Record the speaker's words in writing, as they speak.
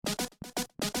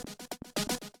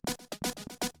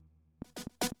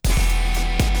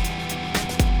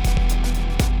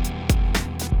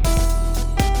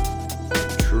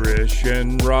Trish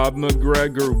and Rob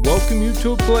McGregor welcome you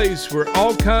to a place where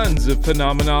all kinds of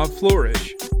phenomena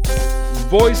flourish.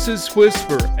 Voices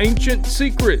whisper ancient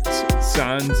secrets,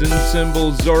 signs and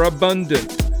symbols are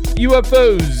abundant.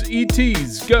 UFOs,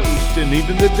 ETs, ghosts, and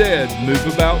even the dead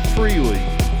move about freely.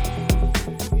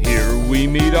 Here we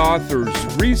meet authors,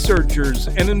 researchers,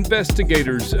 and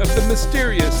investigators of the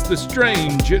mysterious, the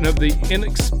strange, and of the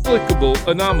inexplicable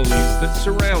anomalies that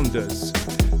surround us.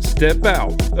 Step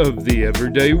out of the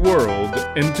everyday world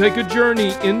and take a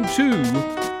journey into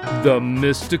the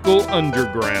mystical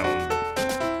underground.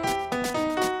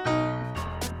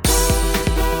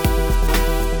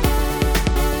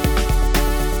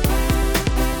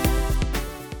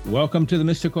 Welcome to the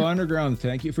Mystical Underground.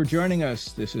 Thank you for joining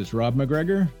us. This is Rob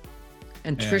McGregor.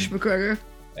 And Trish McGregor.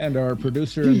 And our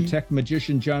producer and tech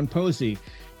magician, John Posey.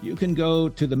 You can go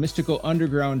to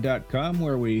themysticalunderground.com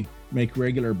where we make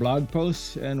regular blog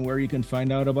posts and where you can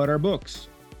find out about our books.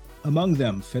 Among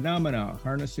them, Phenomena,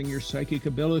 Harnessing Your Psychic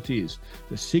Abilities,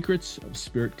 The Secrets of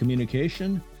Spirit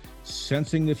Communication,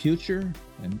 Sensing the Future,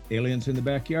 and Aliens in the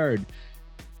Backyard.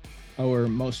 Our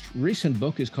most recent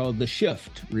book is called The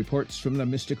Shift, Reports from the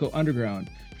Mystical Underground.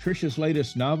 Trish's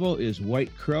latest novel is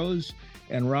White Crows,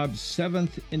 and Rob's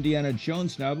seventh Indiana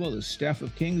Jones novel, The Staff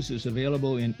of Kings, is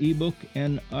available in ebook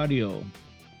and audio.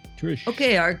 Trish.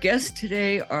 Okay, our guests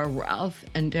today are Ralph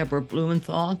and Deborah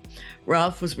Blumenthal.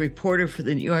 Ralph was a reporter for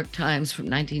the New York Times from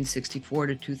 1964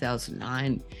 to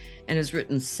 2009 and has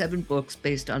written 7 books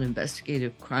based on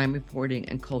investigative crime reporting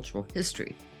and cultural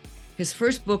history. His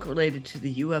first book related to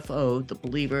the UFO, The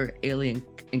Believer, Alien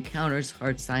Encounters,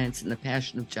 Hard Science, and the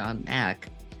Passion of John Mack,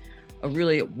 a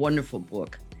really wonderful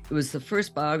book. It was the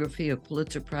first biography of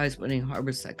Pulitzer Prize-winning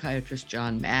Harvard psychiatrist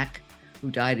John Mack,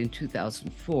 who died in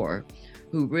 2004,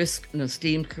 who risked an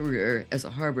esteemed career as a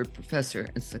Harvard professor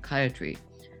in psychiatry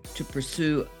to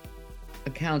pursue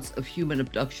accounts of human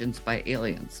abductions by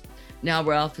aliens. Now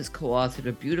Ralph has co-authored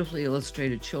a beautifully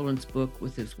illustrated children's book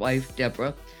with his wife,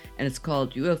 Deborah, and it's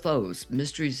called UFOs,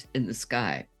 Mysteries in the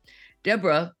Sky.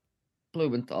 Deborah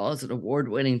Blumenthal is an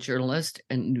award-winning journalist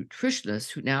and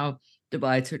nutritionist who now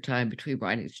divides her time between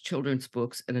writing children's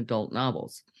books and adult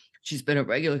novels. She's been a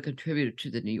regular contributor to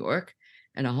The New York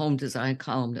and a home design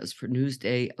columnist for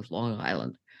Newsday of Long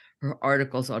Island. Her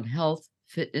articles on health,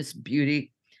 fitness,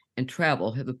 beauty, and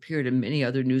travel have appeared in many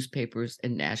other newspapers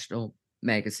and national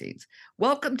magazines.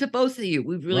 Welcome to both of you.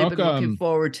 We've really been looking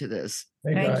forward to this.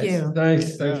 Thank you.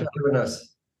 Thanks for having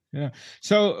us. Yeah.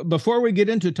 So before we get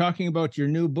into talking about your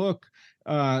new book,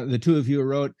 the two of you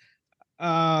wrote,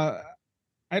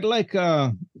 I'd like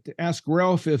to ask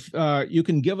Ralph if you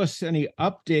can give us any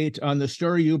update on the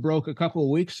story you broke a couple of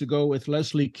weeks ago with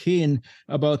Leslie Kean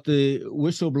about the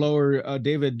whistleblower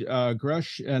David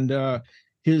Grush and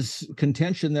his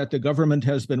contention that the government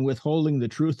has been withholding the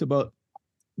truth about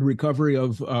the recovery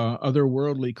of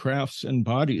otherworldly crafts and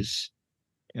bodies.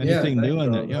 Anything new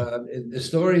on that? Yeah. The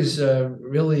story's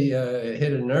really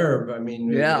hit a nerve. I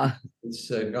mean, it's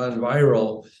gone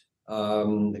viral.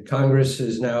 Congress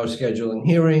is now scheduling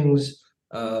hearings.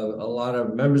 A lot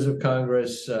of members of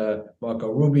Congress, Marco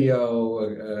Rubio,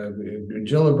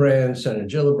 Senator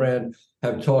Gillibrand,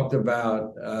 have talked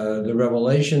about the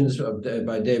revelations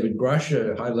by David Grush,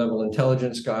 a high-level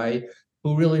intelligence guy,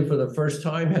 who really for the first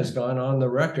time has gone on the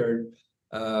record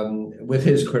with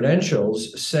his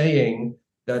credentials saying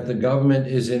that the government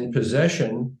is in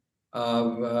possession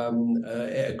of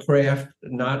a craft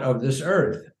not of this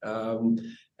earth.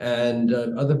 And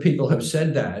other people have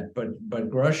said that, but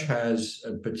Grush has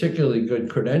particularly good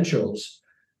credentials,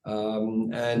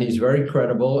 and he's very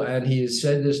credible. And he has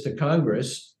said this to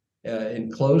Congress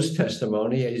in closed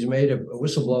testimony. He's made a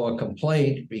whistleblower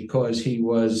complaint because he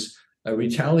was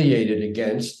retaliated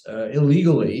against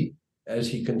illegally, as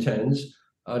he contends,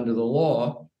 under the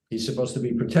law. He's supposed to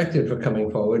be protected for coming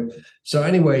forward. So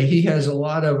anyway, he has a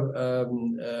lot of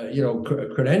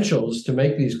credentials to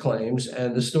make these claims,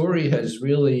 and the story has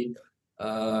really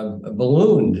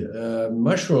ballooned,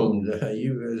 mushroomed,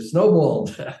 snowballed.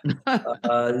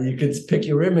 You could pick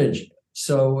your image.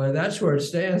 So that's where it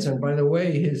stands. And by the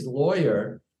way, his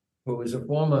lawyer, who is a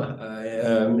former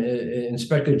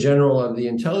Inspector General of the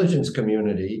intelligence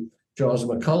community, Charles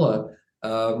McCullough,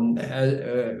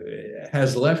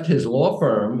 has left his law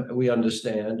firm, we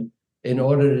understand, in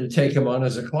order to take him on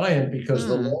as a client, because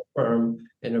the law firm,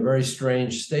 in a very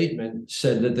strange statement,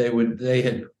 said that they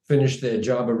had finished their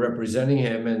job of representing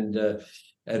him, and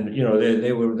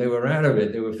they were out of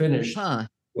it, they were finished.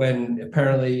 When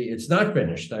apparently it's not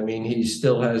finished. I mean, he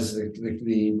still has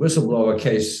the whistleblower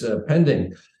case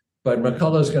pending, but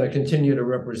McCullough's going to continue to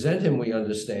represent him, we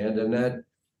understand, and that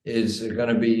is going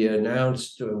to be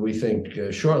announced, we think,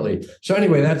 shortly. So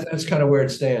anyway, that's kind of where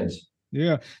it stands.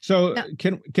 Yeah. So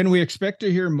can we expect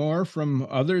to hear more from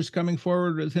others coming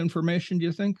forward with information, do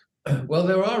you think? Well,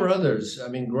 there are others. I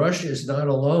mean, Grush is not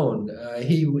alone.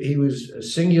 He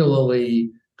was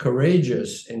singularly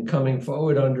courageous in coming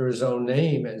forward under his own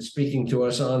name and speaking to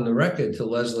us on the record, to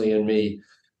Leslie and me.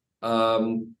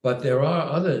 But there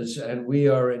are others, and we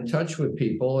are in touch with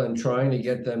people and trying to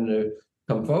get them to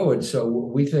come forward. So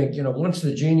we think, once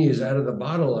the genie is out of the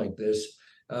bottle like this,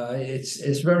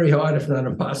 it's very hard, if not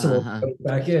impossible, to put it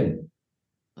back in.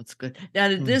 That's good. Now,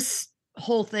 did this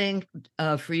whole thing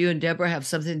for you and Deborah have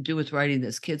something to do with writing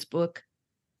this kid's book?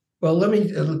 Well, let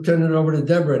me turn it over to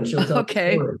Deborah, and she'll tell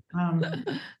okay. the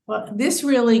story. Well, this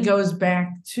really goes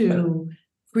back to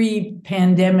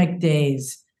pre-pandemic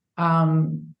days.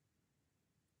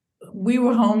 We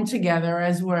were home together,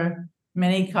 as were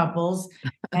many couples,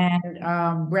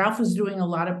 and Ralph was doing a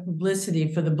lot of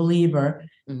publicity for The Believer,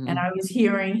 and I was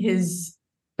hearing his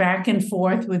back and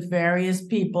forth with various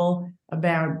people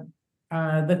about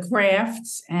the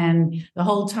crafts and the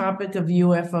whole topic of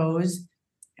UFOs.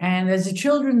 And as a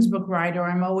children's book writer,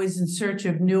 I'm always in search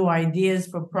of new ideas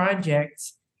for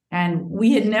projects. And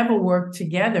we had never worked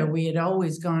together. We had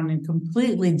always gone in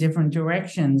completely different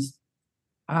directions.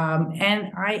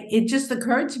 And it just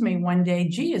occurred to me one day,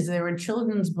 gee, is there a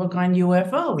children's book on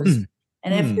UFOs?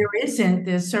 And if there isn't,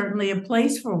 there's certainly a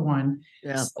place for one.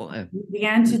 Yeah, so we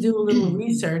began to do a little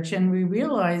research, and we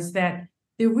realized that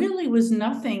there really was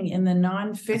nothing in the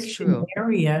nonfiction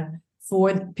area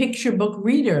for picture book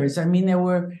readers. I mean, there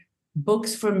were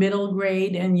books for middle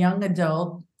grade and young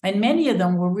adult, and many of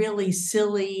them were really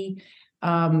silly,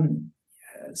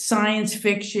 science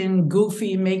fiction,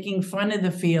 goofy, making fun of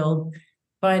the field,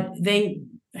 but they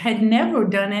had never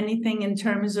done anything in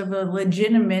terms of a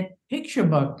legitimate picture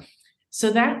book. So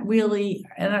that really,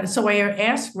 so I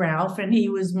asked Ralph, and he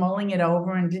was mulling it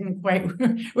over and didn't quite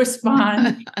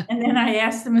respond. And then I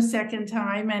asked him a second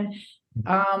time, and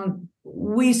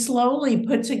we slowly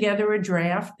put together a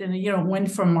draft, and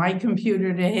went from my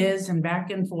computer to his and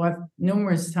back and forth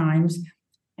numerous times.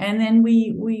 And then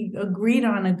we agreed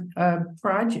on a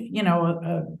project,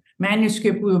 a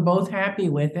manuscript we were both happy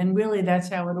with, and really that's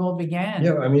how it all began.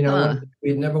 Yeah, I mean,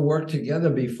 we'd never worked together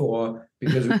before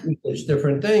because we did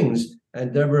different things.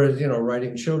 And Deborah is,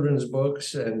 writing children's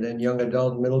books and then young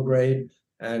adult, middle grade,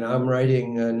 and I'm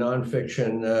writing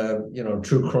nonfiction,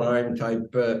 true crime type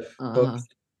books.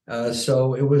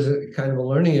 So it was a kind of a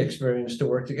learning experience to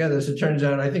work together. As it turns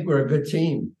out, I think we're a good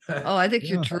team. Oh, I think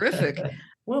you're terrific.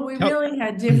 Well, we really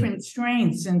had different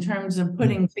strengths in terms of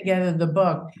putting together the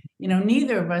book.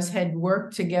 Neither of us had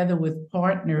worked together with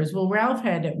partners. Well, Ralph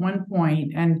had at one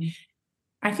point, and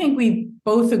I think we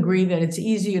both agree that it's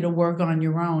easier to work on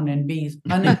your own and be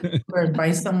uninspired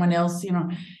by someone else,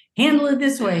 handle it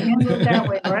this way, handle it that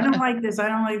way, or I don't like this, I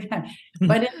don't like that.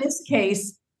 But in this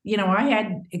case, I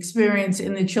had experience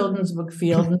in the children's book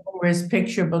field, numerous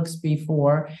picture books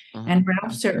before, and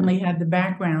Ralph certainly had the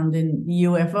background in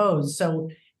UFOs. So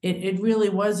it really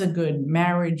was a good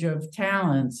marriage of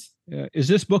talents. Is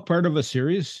this book part of a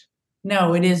series?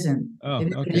 No, it isn't. Oh,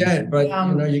 okay. Yeah, but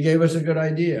you gave us a good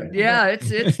idea. Yeah,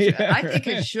 it's I think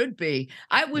it should be.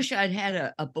 I wish I'd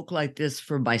had a book like this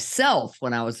for myself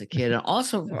when I was a kid, and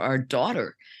also for our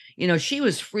daughter. She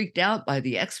was freaked out by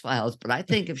the X-Files, but I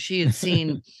think if she had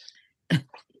seen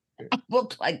a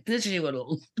book like this, she would have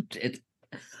loved it.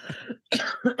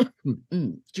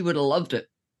 She would have loved it.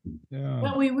 Yeah.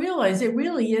 Well, we realize it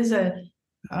really is a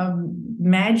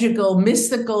magical,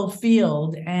 mystical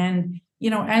field. And,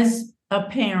 as a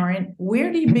parent,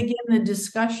 where do you begin the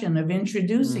discussion of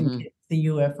introducing kids to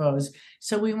UFOs?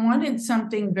 So we wanted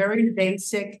something very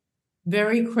basic,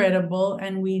 very credible,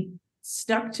 and we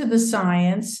stuck to the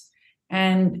science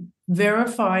and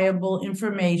verifiable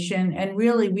information. And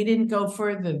really, we didn't go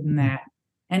further than that.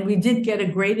 And we did get a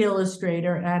great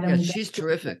illustrator, Adam. Yeah, she's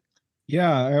terrific.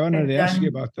 Yeah, I wanted to ask you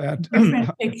about that.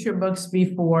 Different picture books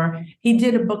before. He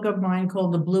did a book of mine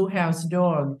called The Blue House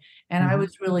Dog, and I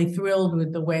was really thrilled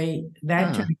with the way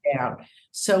that turned out.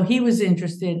 So he was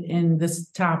interested in this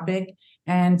topic,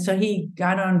 and so he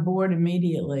got on board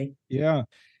immediately. Yeah.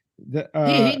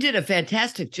 He did a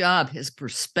fantastic job. His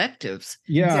perspectives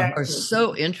are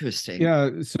so interesting.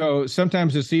 Yeah, so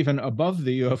sometimes it's even above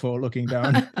the UFO looking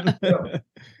down.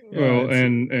 Well,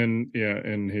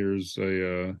 and here's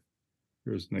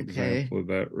an example of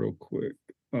that real quick.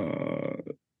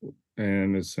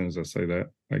 And as soon as I say that,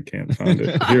 I can't find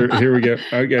it. Here we go.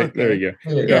 Okay, there you go.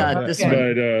 Yeah, this one.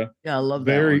 But I love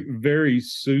very, that one. very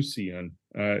Seussian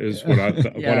is what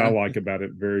I like about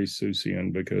it. Very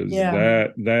Seussian, because those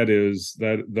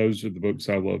are the books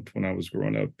I loved when I was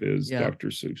growing up. Is Dr.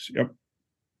 Seuss. Yep.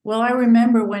 Well, I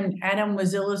remember when Adam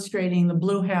was illustrating the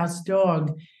Blue House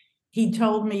Dog, he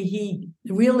told me he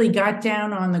really got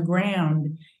down on the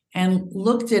ground and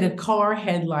looked at a car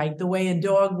headlight the way a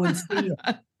dog would see it.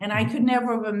 And I could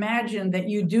never have imagined that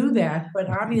you do that, but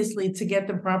obviously to get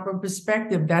the proper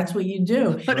perspective, that's what you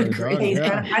do. What a great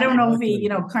I don't know if he,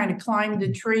 kind of climbed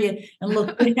a tree and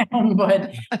looked down,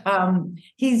 but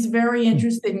he's very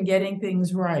interested in getting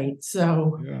things right.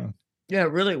 So yeah,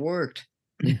 it really worked.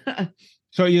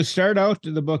 So you start out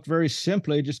the book very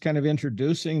simply, just kind of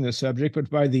introducing the subject, but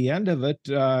by the end of it,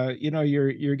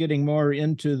 you're getting more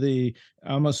into the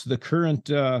almost the current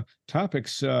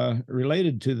topics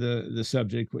related to the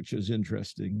subject, which is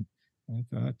interesting. I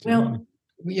thought. Well,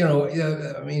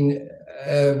 I mean,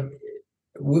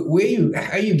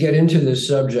 how you get into this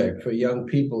subject for young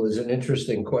people is an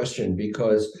interesting question,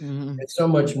 because there's so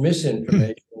much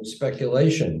misinformation and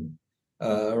speculation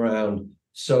around.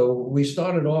 So we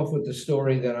started off with the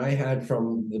story that I had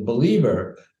from The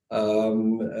Believer. A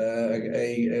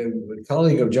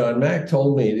colleague of John Mack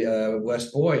told me, Wes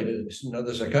Boyd,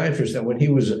 another psychiatrist, that when he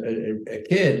was a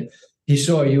kid, he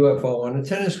saw a UFO on a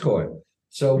tennis court.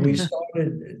 So we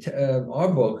started our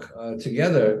book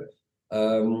together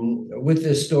with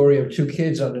this story of two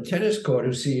kids on the tennis court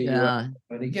who see a UFO.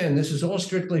 And again, this is all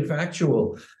strictly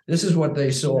factual. This is what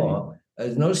they saw.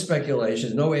 There's no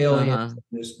speculations, no aliens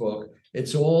in this book.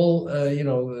 It's all,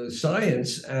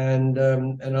 science and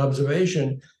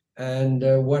observation, and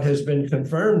what has been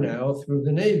confirmed now through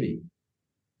the Navy.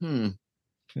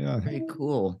 Yeah, very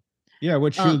cool. Yeah,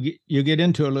 which you get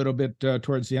into a little bit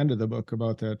towards the end of the book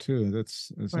about that too.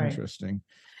 That's interesting.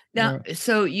 Now,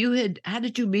 so how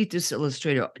did you meet this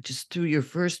illustrator? Just through your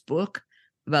first book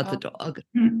about the dog?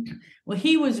 Well,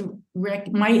 he was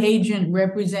my agent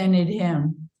represented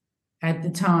him at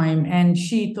the time, and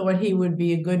she thought he would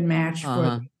be a good match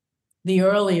for the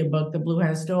earlier book, The Blue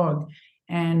House Dog.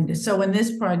 And so when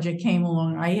this project came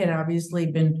along, I had obviously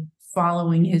been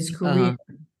following his career,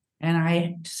 and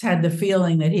I just had the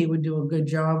feeling that he would do a good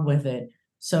job with it.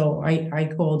 So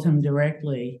I called him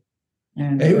directly.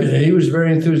 And he was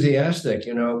very enthusiastic.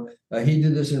 He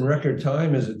did this in record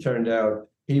time, as it turned out.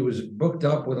 He was booked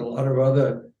up with a lot of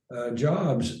other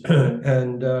jobs,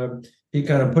 and he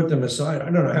kind of put them aside.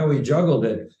 I don't know how he juggled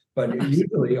it, but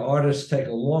usually artists take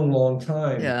a long, long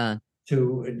time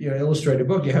to illustrate a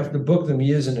book. You have to book them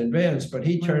years in advance, but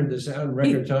he turned this out in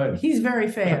record time. He's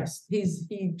very fast.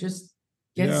 He just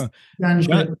gets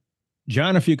done.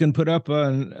 John, if you can put up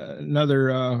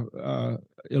another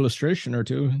illustration or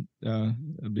two,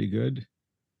 that'd be good.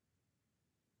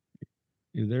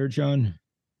 You there, John?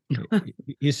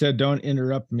 He said, "Don't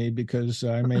interrupt me because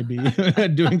I may be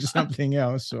doing something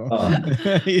else." So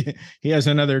he has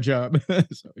another job.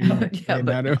 So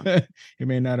he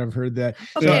may not have heard that.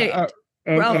 Okay.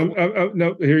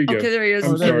 No, here you go. Okay, there he is.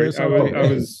 I'm sorry. I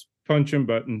was punching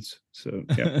buttons. So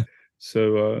yeah.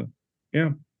 So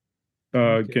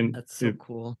that's so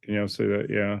cool. Can y'all say that?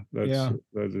 Yeah,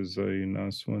 that is a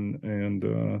nice one. And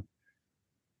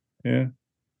there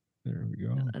we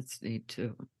go. That's neat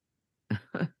too.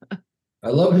 I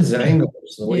love his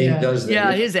angles, the way he does that.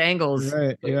 Yeah, his angles.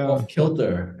 Right. Yeah. Off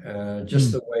kilter,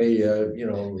 just the way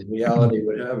reality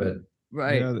would have it.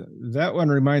 Right. Yeah, that one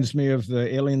reminds me of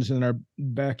the aliens in our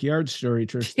backyard story,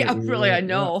 Trish. Yeah, really, I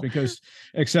know. Because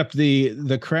except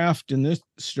the craft in this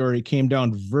story came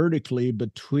down vertically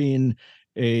between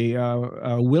a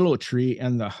willow tree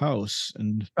and the house,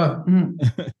 and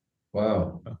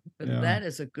wow. That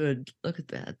is a good look at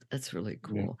that. That's really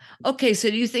cool. Okay,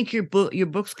 so do you think your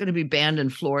book's going to be banned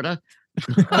in Florida?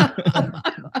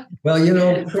 Well,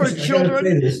 for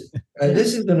children, this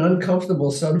is an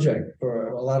uncomfortable subject for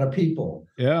a lot of people.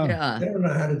 Yeah. They don't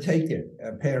know how to take it,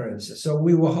 parents. So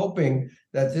we were hoping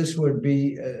that this would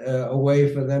be a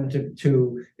way for them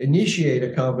to initiate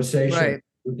a conversation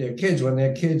with their kids. When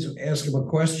their kids ask them a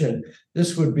question,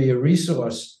 this would be a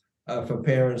resource for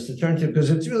parents to turn to, because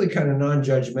it's really kind of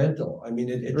non-judgmental. I mean,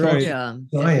 it talks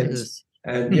science,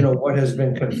 and what has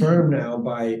been confirmed now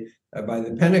by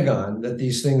the Pentagon, that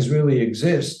these things really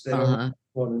exist. They don't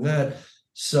more than that.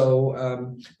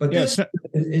 So, but this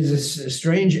is a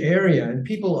strange area, and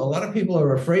a lot of people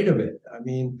are afraid of it. I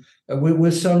mean,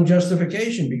 with some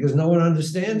justification, because no one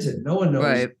understands it. No one knows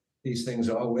what these things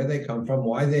are, where they come from,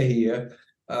 why they're here.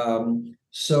 And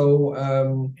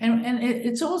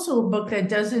it's also a book that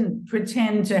doesn't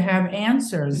pretend to have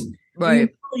answers. Right. You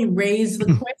really raise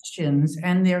the questions,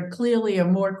 and there clearly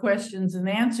are more questions than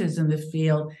answers in the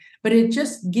field, but it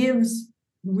just gives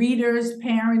readers,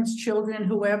 parents, children,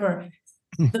 whoever,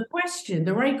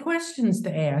 the right questions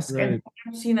to ask, Right. and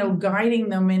perhaps, guiding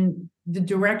them in the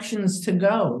directions to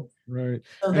go. Right.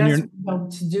 So And that's what we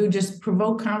hope to do, just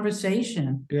provoke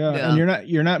conversation. Yeah, and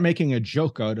you're not making a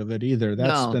joke out of it either.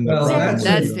 That's No. been the Well, problem.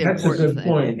 That's with the it. that's a important good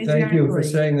thing. point. Thank you for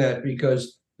Exactly. saying that,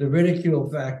 because the ridicule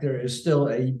factor is still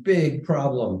a big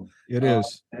problem. It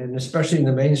is. And especially in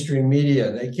the mainstream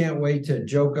media, they can't wait to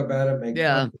joke about it, make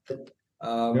Yeah. fun of it.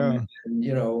 Yeah. And,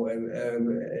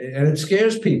 and it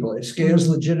scares people. It scares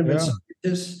legitimate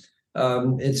scientists.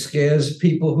 It scares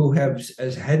people who have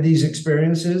had these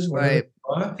experiences, whatever Right.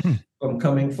 they are, from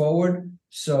coming forward.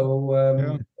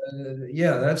 So,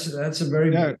 that's a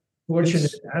very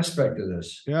fortunate aspect of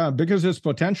this. Yeah, because it's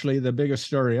potentially the biggest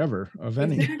story ever of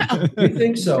any. You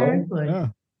think so? Exactly. Yeah.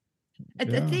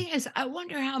 And the thing is, I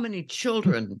wonder how many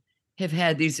children have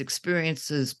had these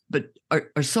experiences, but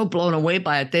are so blown away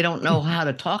by it, they don't know how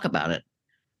to talk about it.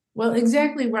 Well,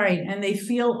 exactly right. And they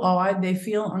feel odd, they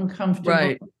feel uncomfortable.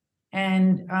 Right.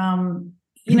 And,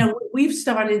 we've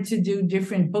started to do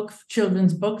different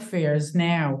children's book fairs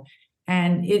now.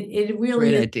 And it really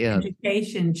Great is idea.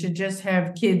 education to just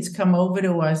have kids come over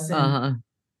to us, and Uh-huh.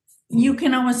 you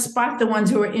can almost spot the ones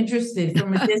who are interested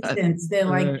from a distance. They're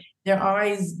like, Right. their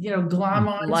eyes, glom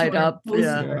on Light to our up,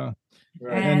 poster. Yeah.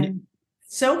 And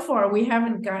so far, we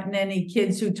haven't gotten any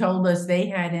kids who told us they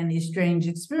had any strange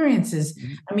experiences.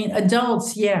 I mean,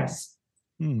 adults, yes.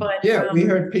 But we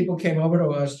heard people came over to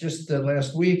us just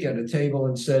last week at a table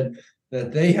and said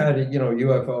that they had a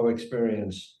UFO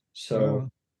experience. So,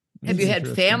 have you had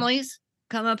families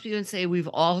come up to you and say, "We've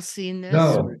all seen this"?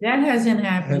 No, that hasn't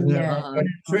happened yet. But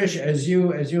Trish, as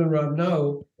you and Rob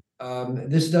know,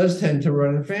 this does tend to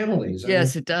run in families.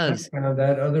 Yes, it does. Found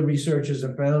that other researchers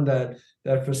have found that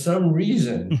for some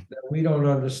reason that we don't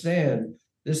understand,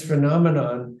 this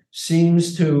phenomenon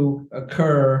seems to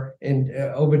occur in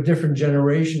over different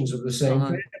generations of the same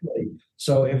family.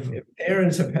 So if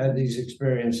parents have had these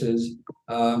experiences,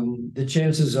 the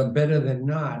chances are better than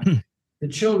not the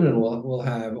children will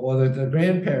have, or that the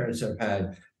grandparents have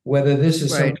had. Whether this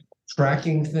is some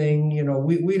tracking thing,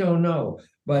 we don't know.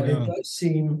 But it does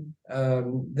seem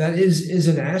that is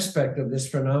an aspect of this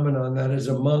phenomenon that is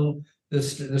among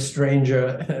the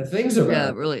stranger things around. Yeah,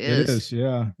 it really is. It is,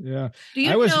 yeah. Do you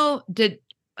know,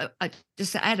 I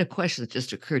had a question that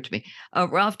just occurred to me.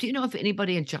 Ralph, do you know if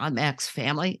anybody in John Mack's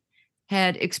family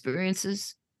had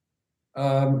experiences?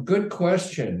 Good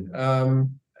question.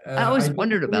 I always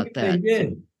wondered about that. They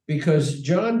did, because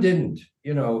John didn't.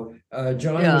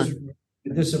 John was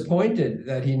disappointed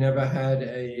that he never had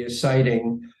a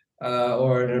sighting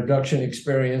or an abduction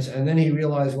experience, and then he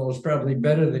realized, well, it's probably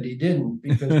better that he didn't,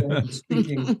 because when he's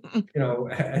speaking,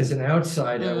 as an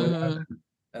outsider without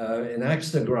an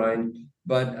axe to grind.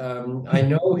 But I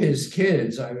know his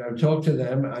kids. I've talked to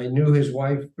them. I knew his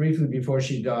wife briefly before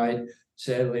she died,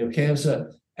 sadly, of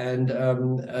cancer. And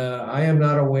I am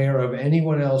not aware of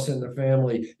anyone else in the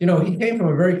family. He came from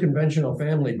a very conventional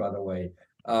family, by the way.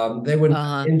 They were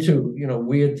into,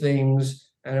 weird things.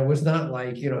 And it was not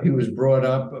like, he was brought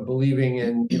up believing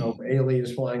in,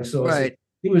 aliens, flying saucers. Right.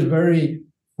 He was very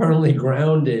firmly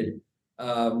grounded.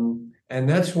 And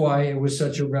that's why it was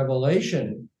such a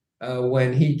revelation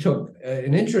when he took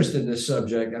an interest in this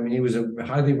subject. I mean, he was a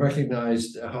highly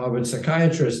recognized Harvard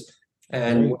psychiatrist.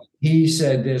 And when he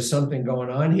said there's something going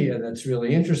on here that's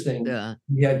really interesting,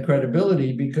 he had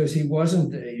credibility, because he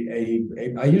wasn't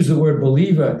I use the word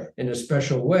believer in a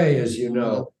special way, as you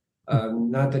know.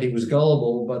 Not that he was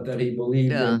gullible, but that he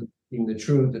believed in the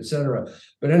truth, etc.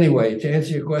 But anyway, to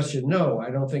answer your question, no,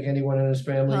 I don't think anyone in his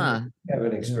family have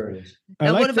an experience.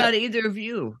 Now, what about either of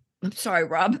you? I'm sorry,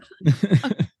 Rob.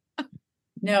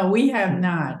 No, we have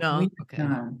not. No? We have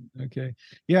not. Okay.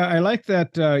 Yeah, I like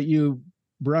that you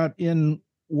brought in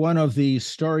one of the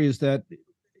stories that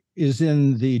is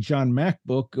in the John Mack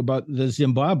book about the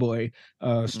Zimbabwe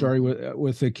story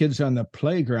with the kids on the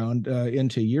playground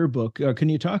into your book. Can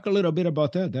you talk a little bit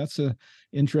about that? That's an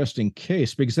interesting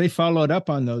case, because they followed up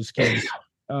on those kids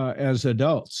as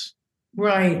adults.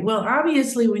 Right. Well,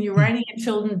 obviously, when you're writing a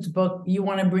children's book, you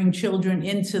want to bring children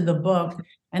into the book.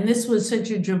 And this was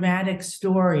such a dramatic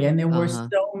story. And there were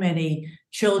so many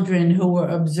children who were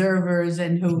observers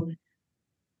and who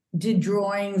did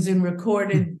drawings and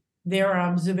recorded their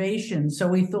observations. So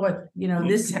we thought,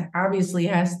 this obviously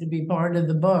has to be part of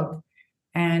the book.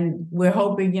 And we're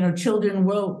hoping, children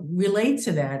will relate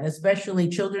to that, especially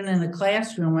children in the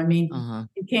classroom. I mean,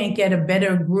 you can't get a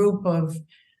better group of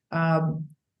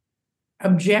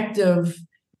objective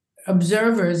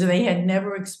observers. They had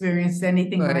never experienced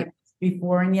anything Right. like this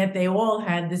before, and yet they all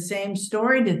had the same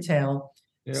story to tell.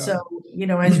 Yeah. So,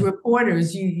 as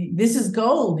reporters, this is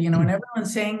gold, and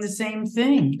everyone's saying the same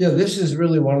thing. Yeah, this is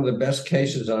really one of the best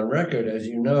cases on record, as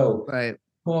you know. Right.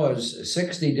 Because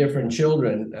 60 different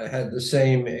children had the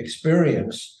same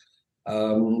experience.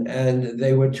 And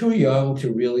they were too young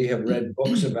to really have read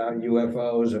books about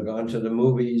UFOs or gone to the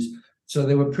movies. So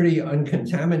they were pretty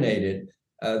uncontaminated.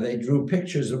 They drew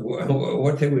pictures of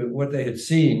what they had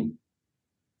seen,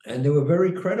 and they were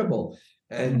very credible.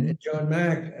 And John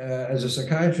Mack, as a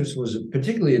psychiatrist, was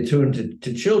particularly attuned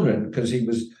to children because he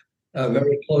was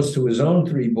very close to his own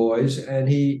three boys, and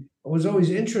he was always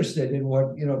interested in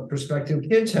what prospective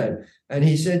kids had. And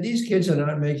he said these kids are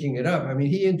not making it up. I mean,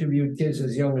 he interviewed kids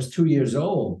as young as 2 years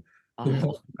old who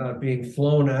talked about being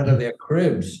flown out of their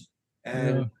cribs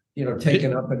and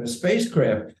taken up in a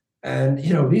spacecraft. And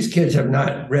these kids have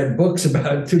not read books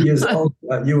about 2 years old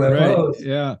about UFOs. Right.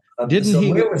 Yeah.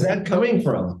 Where was that coming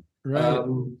from? Right.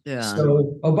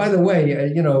 So, by the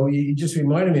way, you just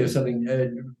reminded me of something.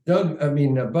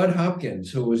 Bud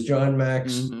Hopkins, who was John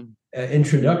Mack's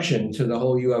introduction to the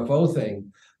whole UFO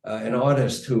thing, an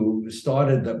artist who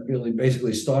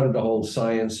basically started the whole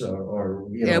science,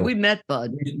 we met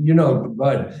Bud.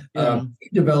 Bud. He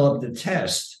developed a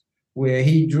test where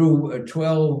he drew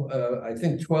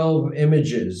 12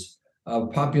 images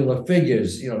of popular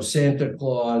figures, Santa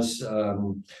Claus,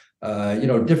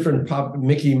 different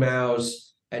Mickey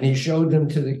Mouse, and he showed them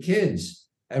to the kids,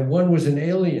 and one was an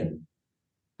alien.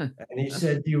 And he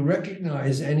said, do you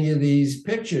recognize any of these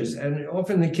pictures? And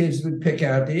often the kids would pick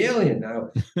out the alien. Now,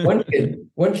 one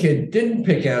kid didn't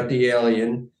pick out the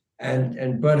alien,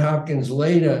 and Bud Hopkins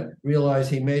later realized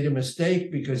he made a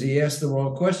mistake because he asked the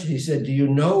wrong question. He said, do you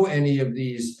know any of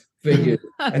these figures?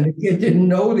 And the kid didn't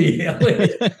know the alien.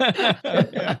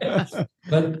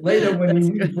 But later, when he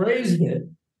rephrased it,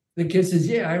 the kid says,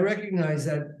 yeah, I recognize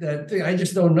that thing. I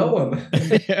just don't know him.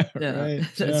 Right.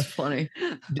 That's funny.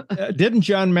 Didn't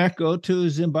John Mack go to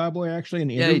Zimbabwe actually?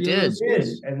 And he did.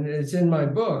 And it's in my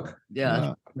book.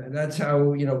 Yeah. And that's how,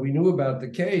 we knew about the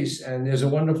case. And there's a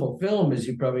wonderful film, as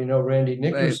you probably know, Randy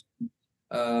Nicholson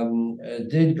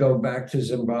did go back to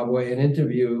Zimbabwe and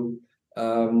interview,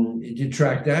 he did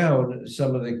track down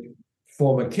some of the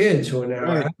former kids who are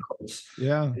now adults.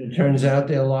 Yeah. It turns out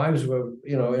their lives were,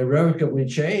 irrevocably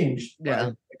changed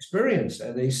by experience,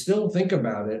 and they still think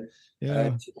about it.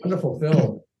 Yeah. It's a wonderful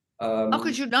film. How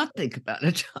could you not think about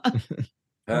it, John?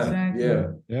 Exactly.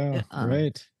 Yeah.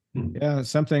 Right. Yeah.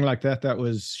 Something like that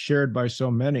was shared by so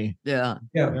many. Yeah.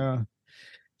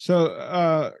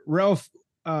 So, Ralph,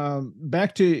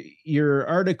 back to your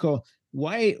article.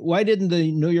 Why didn't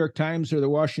the New York Times or the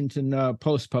Washington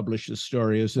Post publish this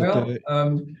story? Is it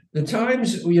the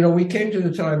Times? We came to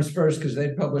the Times first because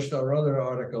they'd published our other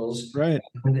articles. Right.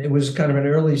 And it was kind of an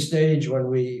early stage when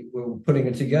we were putting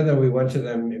it together. We went to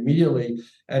them immediately,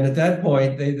 and at that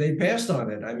point, they passed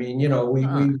on it. I mean,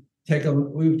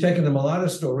 we've taken them a lot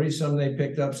of stories. Some they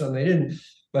picked up, some they didn't.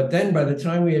 But then, by the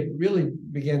time we had really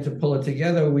began to pull it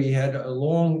together, we had a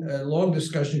long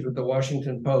discussions with the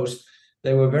Washington Post.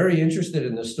 They were very interested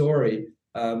in the story.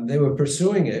 They were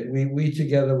pursuing it. We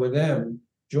together with them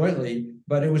jointly,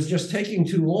 but it was just taking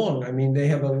too long. I mean, they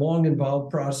have a long,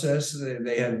 involved process.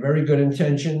 They had very good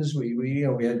intentions. We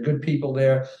had good people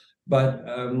there, but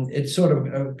it sort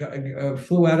of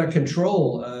flew out of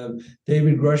control.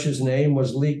 David Grush's name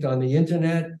was leaked on the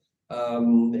internet.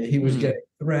 He was getting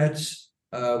threats.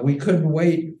 We couldn't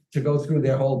wait to go through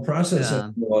their whole process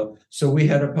anymore. So we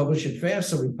had to publish it fast.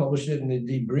 So we published it in the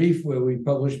debrief where we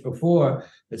published before.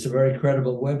 It's a very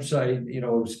credible website,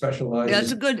 specializes. Yeah,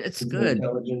 it's good.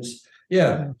 Intelligence.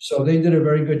 Yeah. So they did a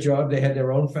very good job. They had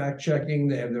their own fact checking.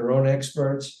 They have their own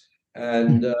experts.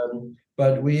 And,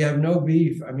 but we have no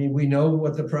beef. I mean, we know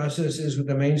what the process is with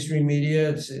the mainstream media.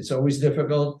 It's always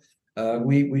difficult.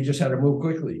 We just had to move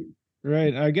quickly.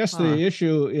 Right. I guess the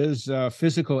issue is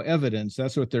physical evidence.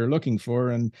 That's what they're looking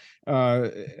for. And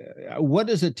what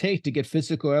does it take to get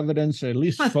physical evidence, or at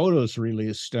least photos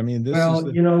released? I mean,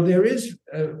 there is,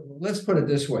 let's put it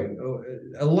this way.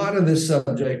 A lot of this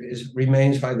subject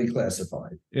remains highly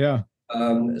classified. Yeah.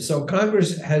 So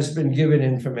Congress has been given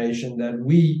information that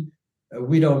we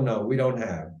don't know, we don't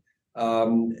have.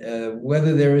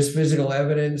 Whether there is physical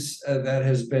evidence that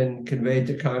has been conveyed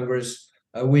to Congress,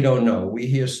 we don't know. We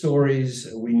hear stories.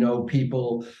 We know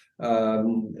people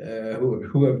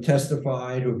who have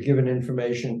testified, who have given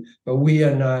information, but we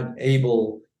are not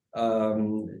able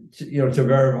to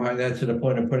verify that to the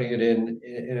point of putting it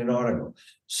in an article.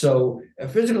 So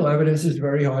physical evidence is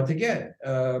very hard to get.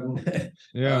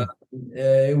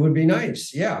 It would be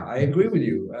nice. Yeah, I agree with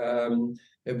you.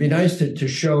 It'd be nice to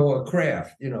show a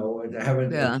craft, to have a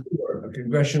tour, a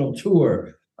congressional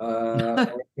tour, of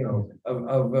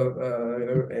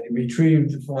a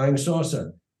retrieved flying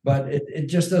saucer. But it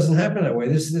just doesn't happen that way.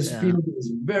 This field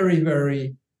is very,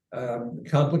 very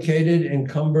complicated,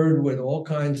 encumbered with all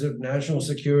kinds of national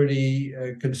security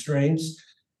constraints,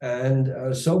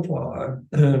 and so far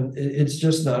it's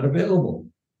just not available.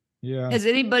 Yeah. Has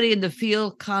anybody in the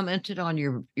field commented on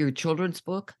your children's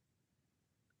book?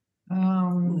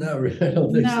 Not really. I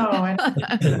don't think so. I don't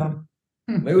think so.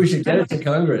 Maybe we should get it to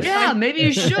Congress. Yeah, maybe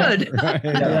you should.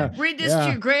 Right, read this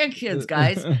to your grandkids,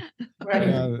 guys.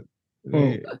 Right.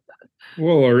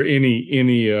 Well, or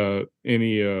any of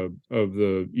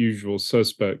the usual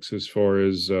suspects as far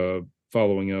as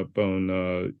following up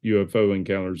on UFO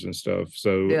encounters and stuff.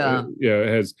 So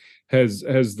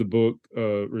has the book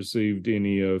received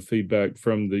any feedback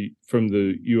from the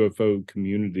UFO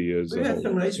community? As we had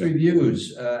some nice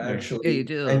reviews, actually. Yeah, you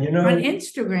do. And on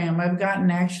Instagram, I've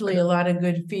gotten actually a lot of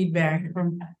good feedback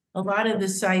from a lot of the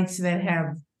sites that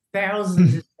have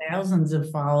thousands and thousands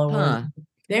of followers.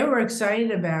 They were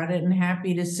excited about it and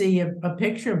happy to see a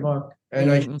picture book. And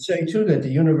I should say, too, that the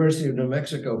University of New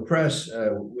Mexico Press,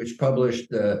 which published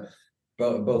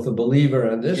both The Believer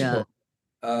and this book,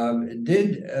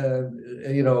 did,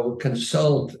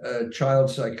 consult child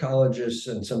psychologists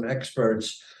and some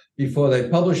experts before they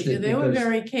published it. They were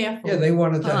very careful. Yeah, they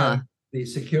wanted to have the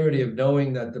security of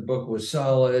knowing that the book was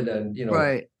solid and,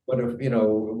 what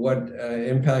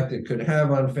impact it could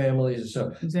have on families.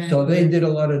 So they did a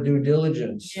lot of due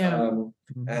diligence,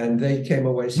 and they came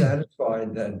away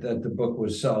satisfied that the book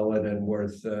was solid and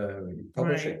worth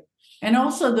publishing. Right. And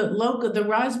also the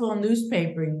Roswell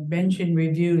newspaper mentioned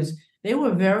reviews. They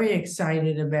were very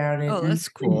excited about it. Oh, that's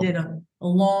cool. They did a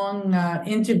long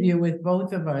interview with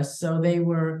both of us. So they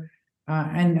were,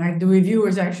 the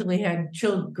reviewers actually had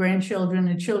grandchildren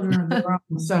and children of their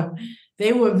own. So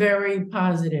they were very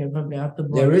positive about the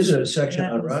book. There is a section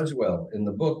on Roswell in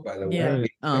the book, by the way.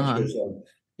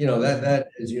 That,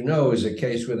 as you know, is a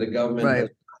case where the government has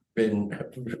been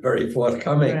very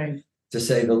forthcoming, to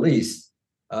say the least.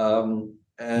 And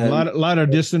a lot of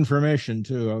disinformation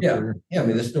too out there. Yeah, I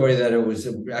mean, the story that it was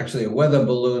actually a weather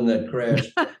balloon that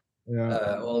crashed.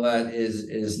 All that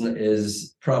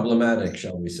is problematic,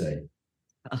 shall we say?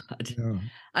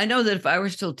 I know that if I were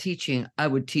still teaching, I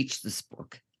would teach this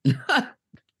book.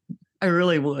 I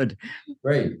really would.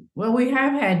 Great. Well, we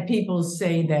have had people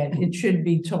say that it should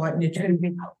be taught. It should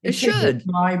be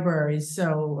libraries.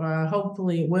 So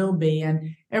hopefully it will be.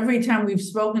 And every time we've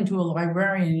spoken to a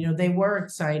librarian, they were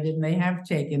excited and they have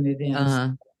taken it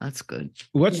in. That's good.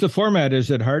 What's the format? Is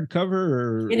it hardcover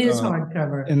or? It is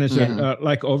hardcover. And is it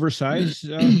like oversized?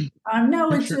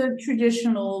 No, it's a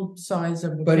traditional size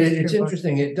of. But it's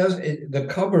interesting. The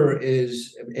cover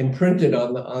is imprinted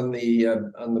on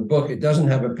the book. It doesn't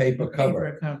have a paper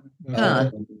cover.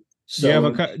 So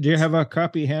do you have a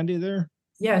copy handy there?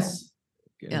 Yes.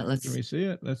 Okay. Yeah. Can we see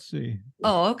it? Let's see.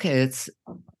 Oh, okay.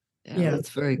 That's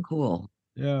very cool.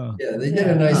 Yeah. Yeah, they did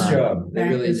a nice job. They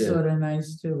really did. Sort of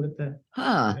nice too with the.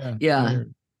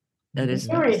 That is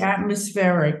very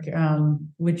atmospheric,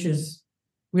 which is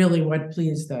really what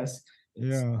pleased us.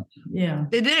 Yeah.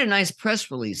 They did a nice press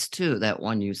release too. That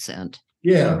one you sent.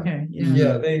 Yeah. Okay.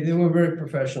 Yeah. They were very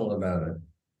professional about it.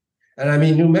 And I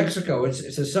mean, New Mexico, it's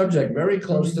a subject very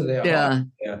close to their heart.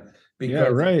 Yeah.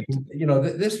 Because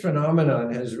this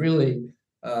phenomenon has really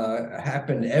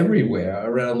happened everywhere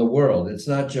around the world. It's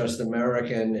not just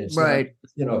American. It's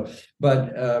not,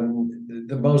 but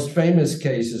the most famous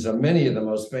cases, or many of the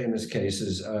most famous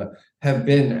cases, have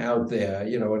been out there.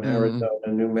 In Arizona,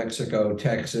 New Mexico,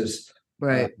 Texas,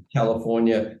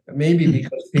 California. Maybe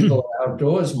because people are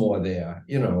outdoors more there.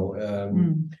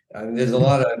 And there's a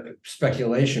lot of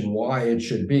speculation why it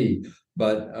should be.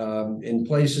 But in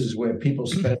places where people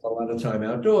spend a lot of time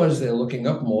outdoors, they're looking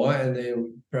up more, and they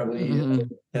probably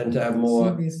tend to have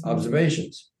more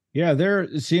observations. Yeah, there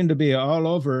seem to be all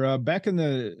over. Back in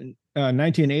the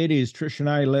 1980s, Trish and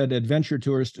I led adventure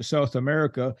tours to South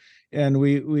America, and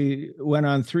we went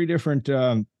on 3 different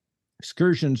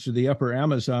excursions to the upper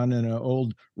Amazon in an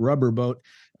old rubber boat,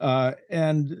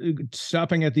 and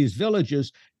stopping at these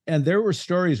villages. And there were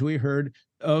stories we heard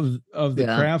of the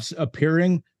crafts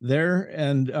appearing there,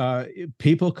 and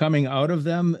people coming out of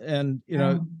them, and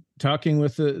talking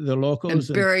with the locals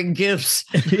and bearing gifts.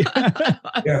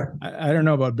 I don't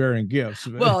know about bearing gifts.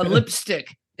 Well,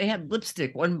 lipstick. they had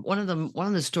lipstick. One of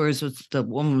the stories was the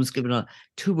woman was given a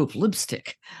tube of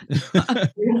lipstick.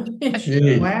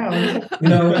 Wow.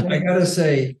 I gotta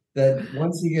say that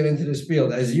once you get into this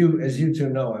field, as you two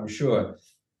know, I'm sure,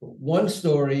 one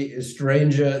story is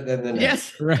stranger than the next.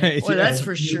 Yes, right. well, that's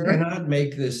for You sure. cannot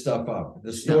make this stuff up.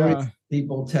 The stories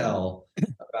people tell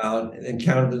about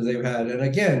encounters they've had, and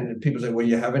again, people say, "Well,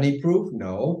 you have any proof?"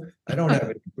 No, I don't have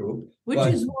any proof. Which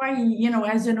is why,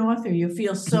 as an author, you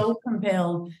feel so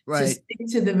compelled to stick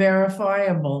to the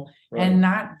verifiable and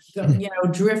not,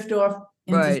 drift off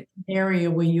into an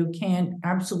area where you can't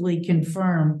absolutely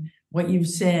confirm what you've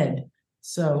said.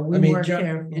 So we work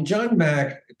carefully. John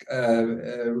Mack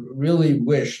really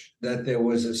wished that there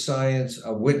was a science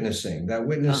of witnessing, that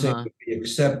witnessing would be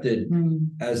accepted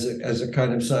as a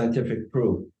kind of scientific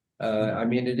proof.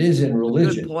 It is in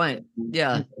religion. Good point.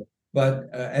 Yeah. But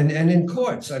and in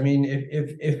courts,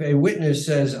 if a witness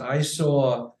says, I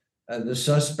saw the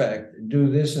suspect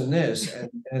do this and this,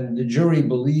 and the jury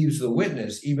believes the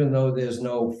witness, even though there's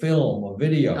no film or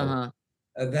video,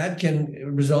 that can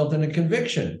result in a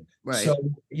conviction. Right. So,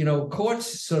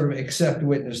 courts sort of accept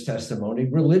witness testimony.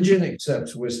 Religion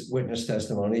accepts witness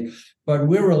testimony, but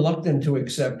we're reluctant to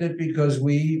accept it because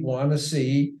we want to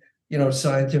see,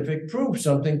 scientific proof,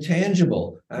 something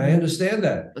tangible. I understand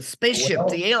that. The spaceship,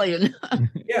 the alien.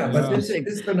 But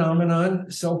this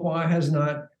phenomenon so far has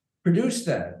not produced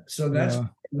that. So that's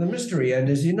the mystery. And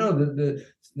as you know,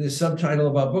 the subtitle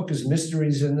of our book is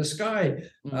Mysteries in the Sky.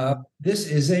 This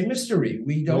is a mystery.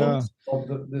 We don't solve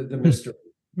the mystery.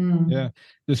 Yeah,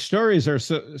 the stories are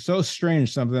so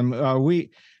strange. Some of them.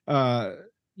 We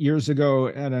years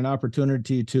ago had an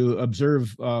opportunity to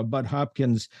observe Bud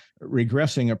Hopkins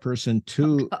regressing a person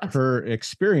to her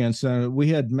experience. We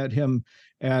had met him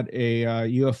at a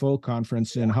UFO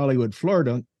conference in Hollywood,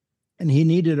 Florida, and he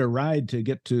needed a ride to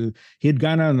get to. He had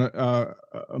gone on a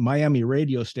Miami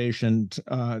radio station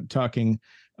talking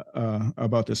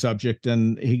about the subject,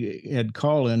 and he had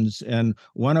call-ins, and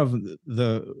one of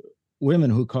the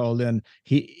women who called in,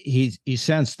 he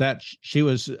sensed that she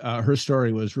was her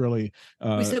story was really.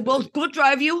 We said, "Well, we'll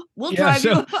drive you. We'll drive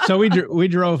you." So we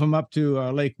drove him up to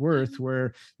Lake Worth,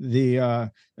 where they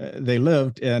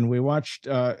lived, and we watched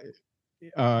him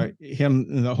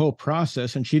in the whole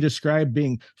process. And she described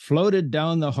being floated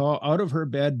down the hall, out of her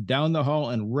bed, down the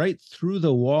hall, and right through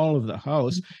the wall of the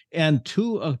house, and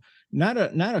to not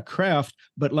a craft,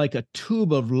 but like a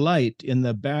tube of light in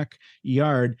the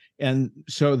backyard. And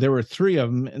so there were three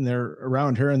of them, and they're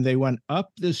around her, and they went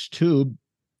up this tube.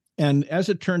 And as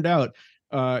it turned out,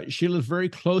 she lived very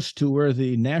close to where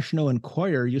the National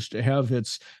Enquirer used to have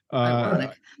its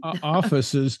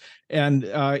offices. And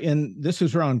this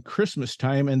was around Christmas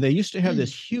time, and they used to have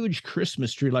this huge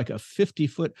Christmas tree, like a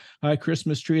 50-foot high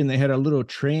Christmas tree, and they had a little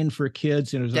train for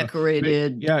kids, and it was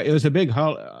decorated. It was a big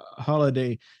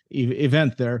holiday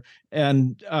event there.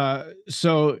 And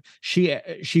so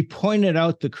she pointed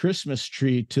out the Christmas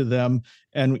tree to them.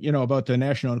 And about the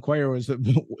National Enquirer was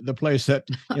the place that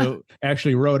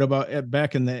actually wrote about it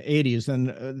back in the 80s,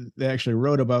 and they actually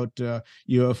wrote about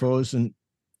UFOs,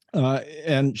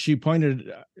 and she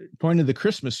pointed the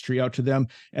Christmas tree out to them.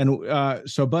 And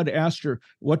so Bud asked her,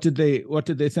 what did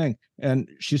they think? And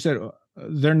she said,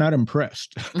 they're not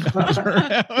impressed. That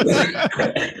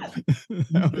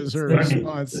was her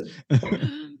response.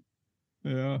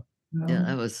 Yeah. Yeah,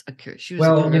 that was she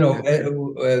was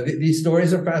these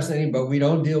stories are fascinating, but we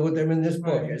don't deal with them in this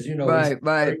book, as you know. Right.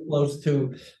 Very close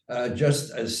to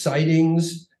just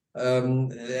sightings,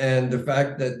 and the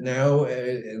fact that now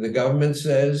the government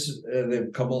says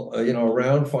they've come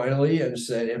around finally and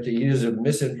said, after years of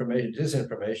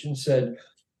disinformation, said,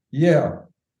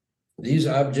 these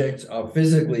objects are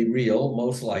physically real,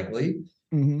 most likely.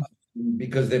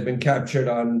 Because they've been captured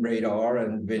on radar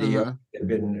and video. They've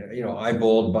been,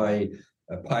 eyeballed by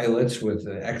pilots with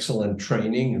excellent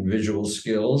training and visual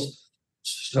skills.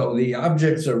 So the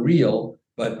objects are real,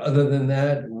 but other than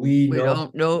that, we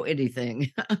don't know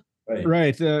anything.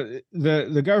 Right.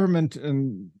 The government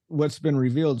and what's been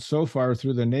revealed so far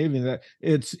through the Navy, that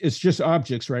it's just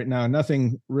objects right now,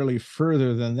 nothing really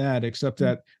further than that, except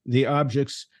that the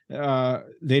objects,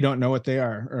 they don't know what they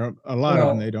are, or a lot of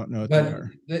them, they don't know what they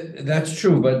are. That's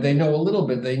true, but they know a little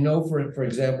bit. They know, for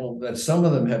example, that some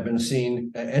of them have been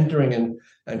seen entering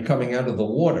and coming out of the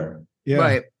water. Yeah.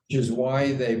 Right. Which is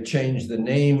why they've changed the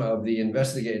name of the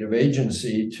investigative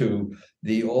agency to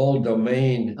the All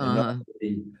Domain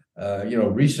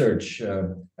Research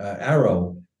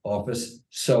Arrow Office.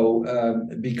 So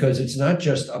because it's not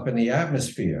just up in the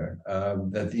atmosphere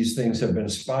that these things have been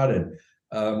spotted.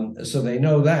 So they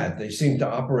know that. They seem to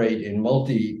operate in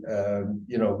multi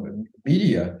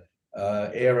media,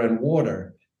 air and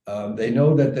water. They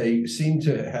know that they seem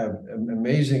to have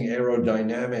amazing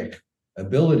aerodynamic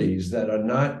abilities that are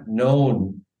not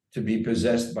known to be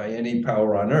possessed by any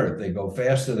power on Earth. They go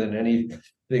faster than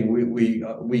anything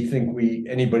we think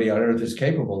anybody on Earth is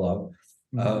capable of.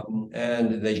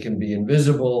 And they can be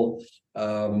invisible.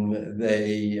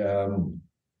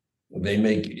 They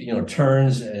make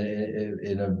turns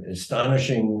in an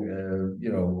astonishing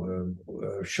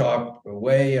sharp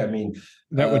way. I mean,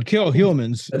 that would kill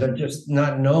humans. That are just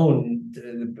not known,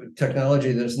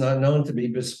 technology that's not known to be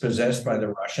possessed by the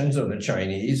Russians or the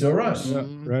Chinese or us. Yeah,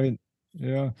 right.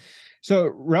 Yeah.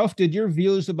 So, Ralph, did your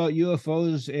views about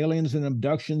UFOs, aliens, and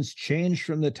abductions change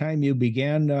from the time you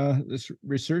began this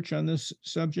research on this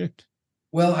subject?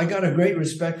 Well, I got a great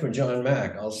respect for John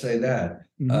Mack, I'll say that,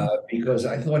 because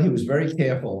I thought he was very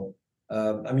careful.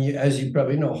 I mean, as you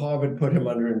probably know, Harvard put him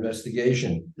under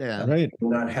investigation. Yeah, right.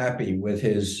 Not happy with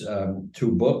his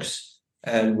 2 books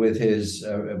and with his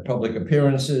public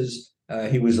appearances.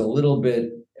 He was a little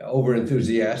bit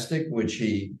over-enthusiastic, which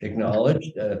he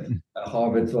acknowledged.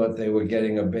 Harvard thought they were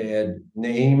getting a bad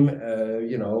name.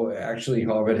 Actually,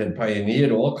 Harvard had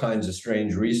pioneered all kinds of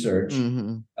strange research,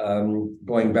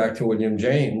 going back to William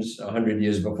James 100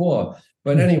 years before.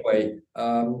 But anyway,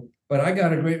 but I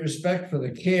got a great respect for the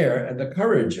care and the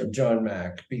courage of John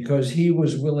Mack, because he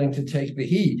was willing to take the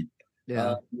heat.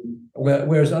 Yeah.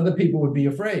 Whereas other people would be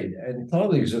afraid, and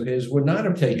colleagues of his would not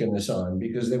have taken this on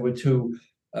because they were too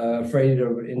afraid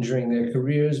of injuring their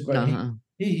careers. But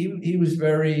he was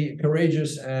very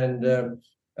courageous and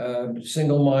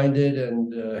single-minded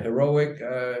and heroic,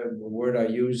 word I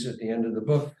use at the end of the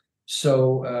book.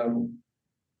 So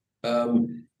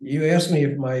you asked me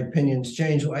if my opinions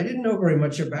changed. Well, I didn't know very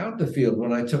much about the field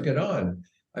when I took it on.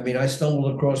 I mean, I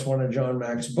stumbled across one of John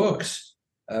Mack's books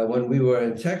when we were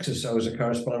in Texas. I was a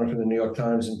correspondent for the New York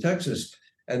Times in Texas,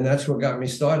 and that's what got me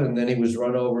started. And then he was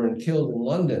run over and killed in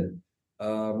London.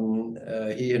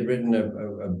 He had written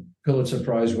a Pulitzer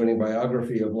Prize winning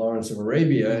biography of Lawrence of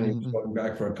Arabia, and he was going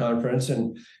back for a conference,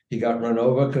 and he got run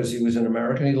over because he was an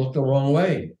American. He looked the wrong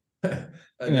way down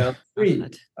the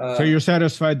street. So you're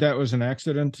satisfied that was an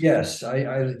accident? Yes,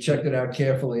 I checked it out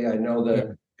carefully. I know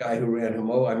the guy who ran him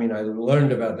over. I mean, I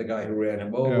learned about the guy who ran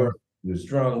him over. Yeah. He was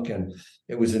drunk, and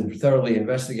it was thoroughly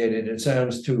investigated. It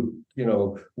sounds too,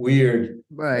 weird,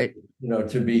 right?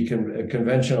 To be a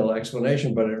conventional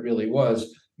explanation, but it really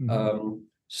was.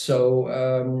 So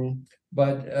I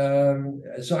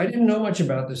didn't know much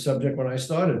about this subject when I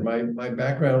started. My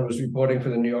background was reporting for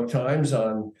the New York Times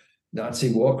on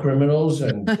Nazi war criminals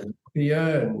and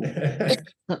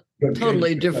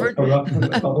totally different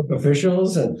public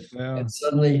officials, and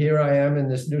suddenly here I am in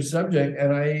this new subject,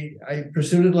 and I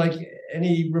pursued it like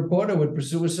any reporter would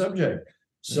pursue a subject.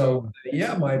 So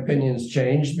my opinions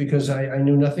changed because I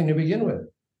knew nothing to begin with.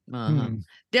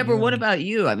 Deborah, what about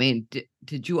you? I mean,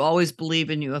 did you always believe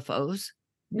in UFOs?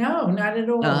 No, not at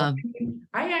all. I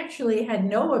actually had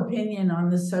no opinion on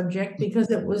the subject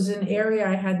because it was an area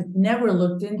I had never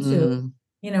looked into.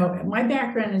 My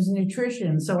background is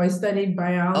nutrition, so I studied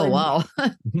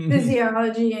biology,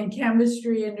 physiology, and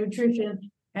chemistry and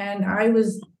nutrition, and I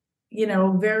was,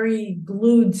 very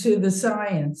glued to the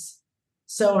science.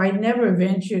 So I never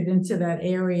ventured into that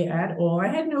area at all. I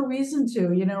had no reason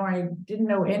to. I didn't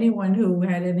know anyone who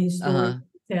had any story to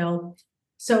tell.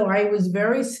 So I was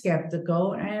very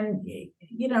skeptical, and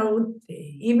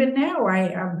even now I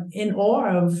am in awe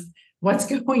of what's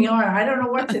going on. I don't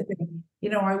know what to think.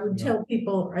 I would tell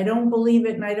people I don't believe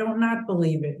it and I don't not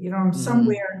believe it. I'm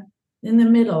somewhere in the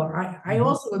middle. I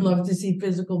also would love to see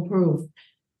physical proof,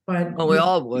 but we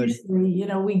all would.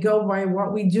 We go by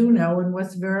what we do know and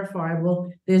what's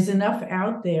verifiable. There's enough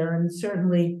out there, and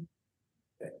certainly,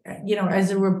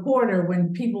 as a reporter,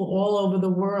 when people all over the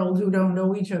world who don't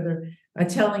know each other are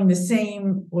telling the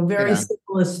same or very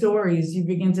similar stories, you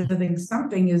begin to think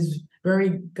something is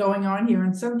very going on here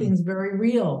and something's very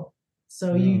real.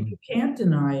 So you can't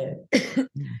deny it.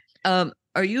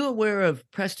 Are you aware of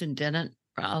Preston Dennett,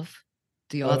 Ralph,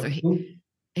 the author?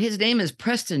 His name is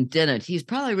Preston Dennett. He's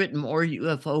probably written more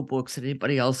UFO books than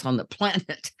anybody else on the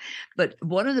planet. But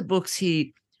one of the books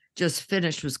he just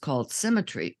finished was called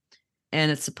Symmetry.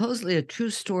 And it's supposedly a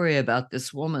true story about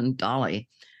this woman, Dolly,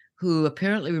 who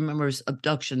apparently remembers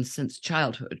abductions since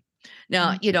childhood.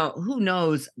 Now, who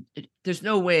knows? There's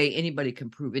no way anybody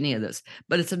can prove any of this,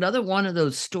 but it's another one of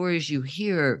those stories you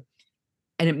hear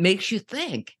and it makes you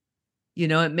think,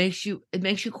 it makes you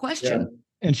question. Yeah.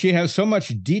 And she has so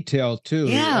much detail too.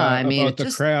 About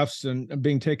the crafts and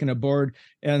being taken aboard,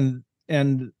 and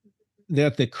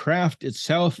that the craft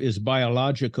itself is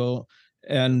biological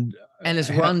and is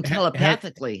run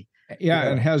telepathically. Yeah,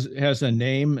 and has a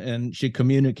name, and she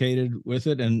communicated with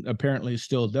it, and apparently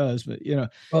still does. But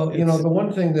well, the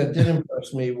one thing that did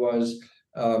impress me was,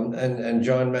 and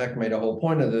John Mack made a whole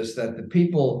point of this, that the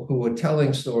people who were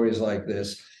telling stories like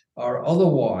this are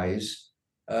otherwise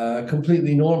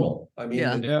completely normal. I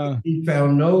mean, he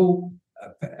found no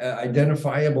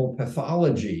identifiable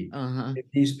pathology in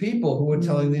these people who were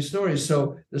telling these stories.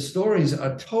 So the stories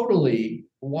are totally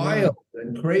wild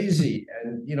and crazy,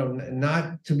 and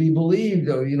not to be believed.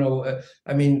 Or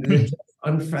I mean, they're just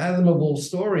unfathomable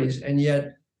stories, and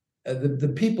yet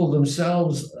the people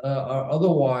themselves are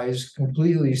otherwise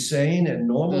completely sane and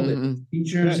normal. They're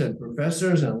teachers and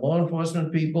professors and law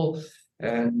enforcement people,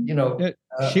 and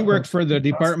she worked for the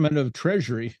Department of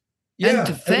Treasury. And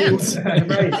defense.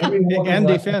 Right. And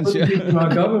defense. People in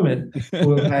our government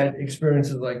who have had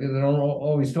experiences like this. They don't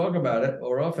always talk about it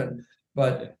or often,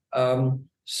 but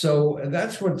so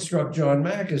that's what struck John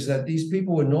Mack, is that these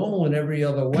people were normal in every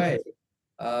other way.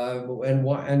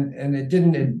 And it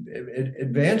didn't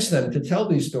advance them to tell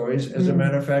these stories. As a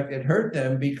matter of fact, it hurt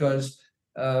them because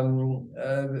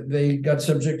they got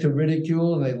subject to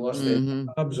ridicule, and they lost their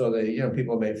jobs, or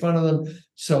people made fun of them.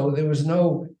 So there was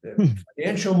no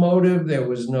financial motive. There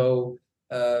was no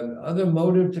other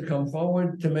motive to come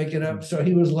forward to make it up. So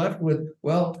he was left with,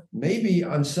 well, maybe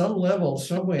on some level,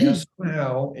 somewhere,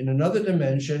 somehow, in another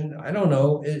dimension, I don't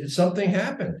know, something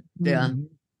happened. Yeah.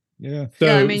 Yeah. So,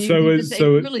 I mean,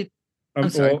 I'm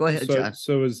sorry, go ahead, John.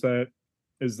 So is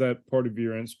that part of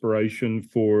your inspiration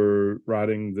for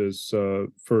writing this,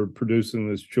 for producing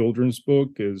this children's book,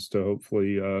 is to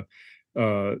hopefully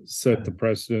set the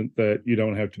precedent that you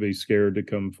don't have to be scared to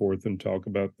come forth and talk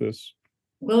about this?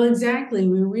 Well, exactly.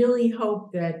 We really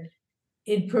hope that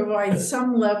it provides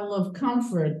some level of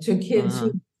comfort to kids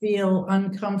who feel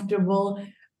uncomfortable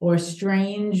or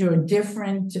strange or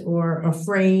different or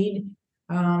afraid.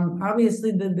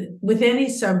 Obviously, with any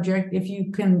subject, if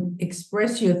you can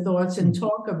express your thoughts and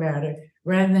talk about it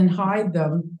rather than hide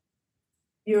them,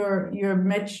 you're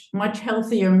much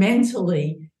healthier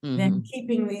mentally than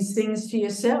keeping these things to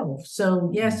yourself.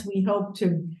 So yes, we hope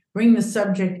to bring the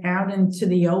subject out into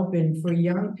the open for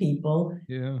young people,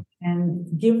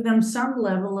 and give them some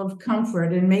level of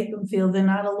comfort and make them feel they're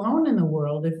not alone in the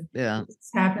world. If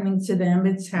it's happening to them,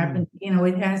 it's happened.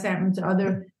 It has happened to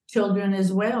other children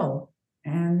as well.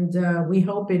 And we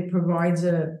hope it provides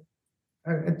a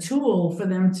tool for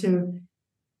them to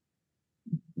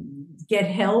get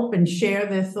help and share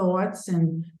their thoughts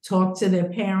and talk to their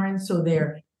parents or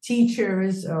their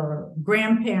teachers or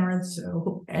grandparents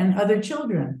and other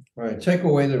children. Right. Take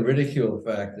away the ridicule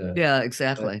factor. Yeah,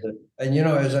 exactly. And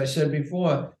as I said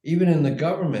before, even in the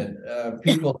government,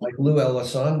 people like Lou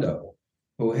Elizondo,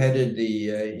 who headed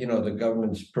the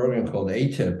government's program called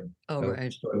ATIP. Oh,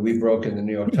 right. We broke in the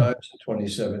New York Times in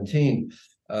 2017.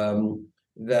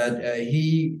 That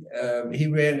he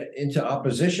ran into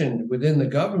opposition within the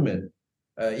government,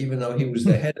 even though he was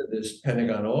the head of this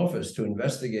Pentagon office to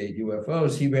investigate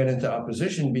UFOs. He ran into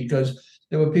opposition because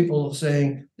there were people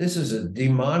saying this is a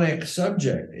demonic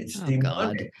subject. It's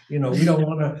demonic. God. We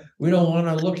don't want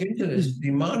to look into this.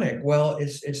 Demonic. Well,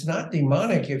 it's not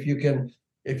demonic if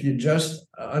you just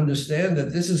understand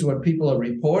that this is what people are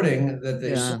reporting, that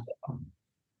they saw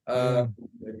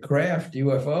craft,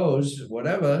 UFOs,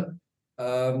 whatever.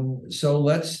 So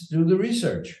let's do the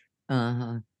research.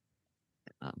 Yeah,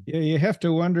 you have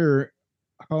to wonder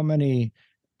how many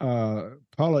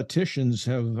politicians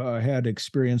have had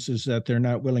experiences that they're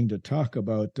not willing to talk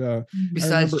about.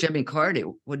 Besides Jimmy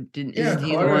Carter, he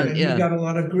got a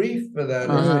lot of grief for that.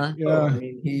 I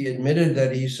mean, he admitted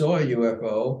that he saw a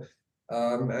UFO,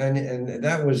 and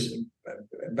that was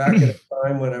back at a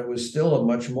time when it was still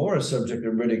a subject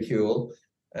of ridicule,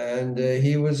 and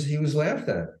he was laughed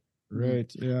at.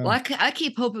 Right. Yeah. Well, I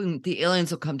keep hoping the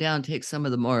aliens will come down and take some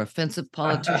of the more offensive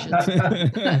politicians,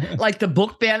 like the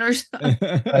book banners.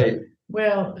 Right.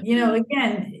 Well,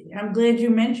 again, I'm glad you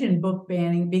mentioned book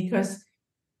banning, because,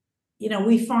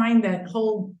 we find that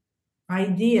whole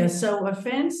idea so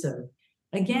offensive.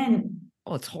 Again,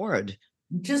 it's horrid.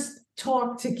 Just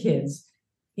talk to kids.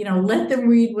 Let them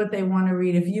read what they want to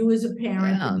read. If you as a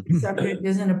parent, the subject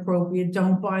isn't appropriate,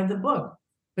 don't buy the book.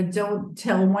 But don't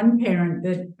tell one parent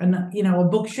that, a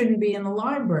book shouldn't be in the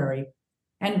library.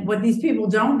 And what these people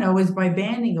don't know is by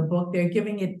banning a book, they're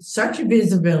giving it such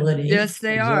visibility. Yes,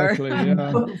 they are.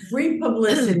 Free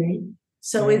publicity.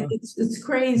 So it's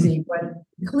crazy. But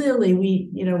clearly we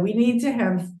need to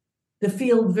have the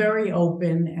field very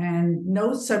open, and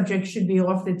no subject should be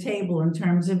off the table in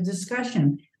terms of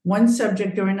discussion. One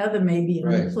subject or another may be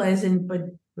unpleasant, but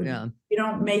Yeah. You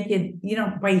don't make it,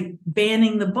 by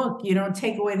banning the book, you don't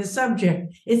take away the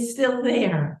subject. It's still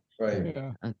there. Right.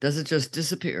 Yeah. Does it just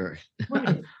disappear?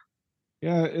 Right.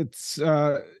 Yeah, it's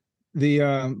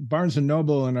the Barnes and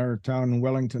Noble in our town in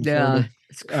Wellington, Yeah, Florida.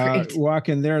 it's great. Walk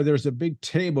in there. There's a big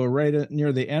table right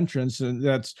near the entrance, and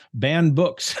that's banned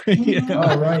books. Oh,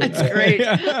 right. It's great.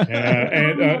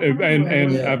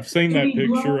 And Yeah. I've seen that Amy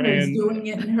picture, Bloom is and doing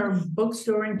it in her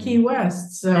bookstore in Key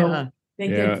West, so Yeah. they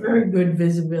Yeah. get very good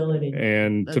visibility.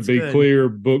 and to That's be good. clear,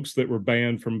 books that were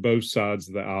banned from both sides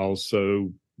of the aisle.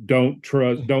 So don't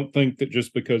think that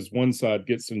just because one side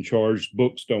gets in charge,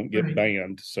 books don't get Right.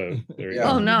 banned. So there you Yeah.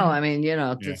 Oh go. no, I mean,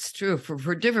 Yeah. it's true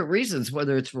for different reasons,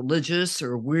 whether it's religious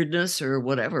or weirdness or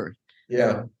whatever.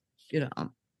 Yeah. You know.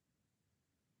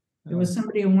 There was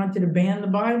somebody who wanted to ban the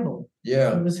Bible.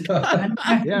 Yeah. It was-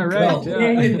 Yeah, right. Well,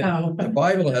 There you go. The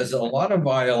Bible has a lot of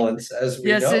violence, as we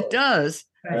Yes, know. it does.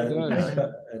 And, does. and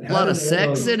A how lot did of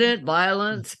sex those- in it,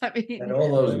 violence. I mean, and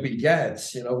all those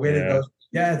begats. Where did Yeah. those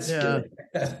begats Yeah.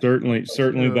 get? Certainly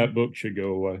true. that book should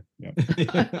go away. Yeah.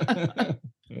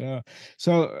 Yeah.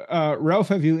 So, Ralph,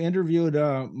 have you interviewed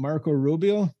Marco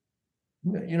Rubio?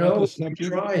 We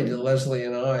tried, Leslie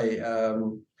and I.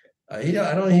 I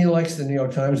don't think he likes the New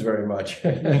York Times very much.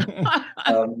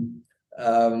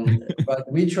 But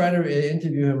we tried to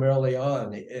interview him early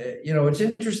on. It's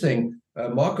interesting.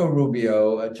 Marco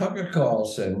Rubio, Tucker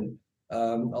Carlson,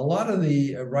 a lot of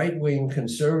the right-wing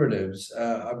conservatives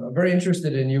are very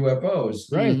interested in UFOs.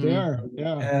 Right, they are.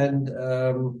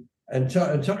 Yeah. And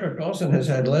Tucker Carlson has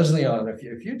had Leslie on a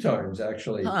few times,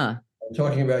 actually,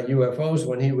 talking about UFOs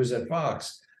when he was at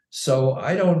Fox. So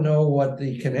I don't know what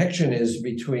the connection is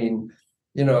between,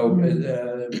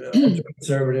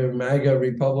 conservative MAGA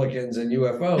Republicans and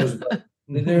UFOs, but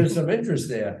there's some interest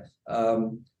there.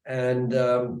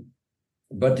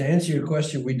 But to answer your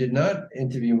question, we did not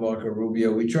interview Marco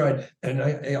Rubio. We tried, and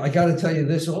I got to tell you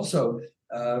this also.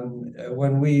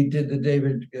 When we did the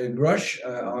David Grush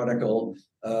article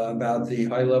about the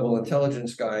high-level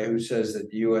intelligence guy who says that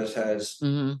the U.S. has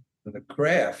the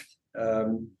craft,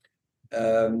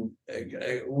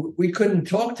 we couldn't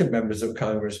talk to members of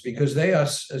Congress because they are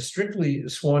strictly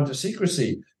sworn to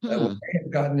secrecy. When they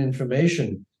have gotten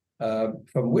information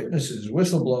from witnesses,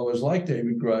 whistleblowers like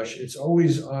David Grush, it's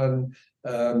always on.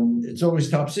 It's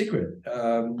always top secret.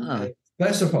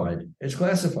 Classified. It's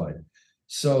classified.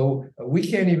 So we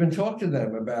can't even talk to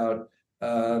them about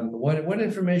what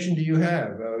information do you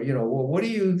have? What do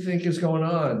you think is going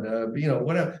on?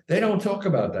 Whatever. They don't talk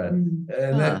about that.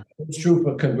 And that's true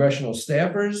for congressional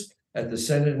staffers at the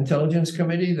Senate Intelligence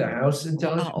Committee, the House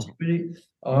Intelligence Committee,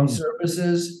 Armed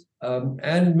Services,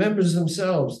 and members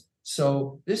themselves.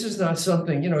 So this is not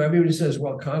something, everybody says,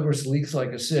 well, Congress leaks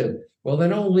like a sieve. Well, they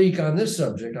don't leak on this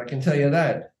subject. I can tell you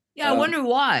that. Yeah, I wonder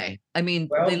why. I mean,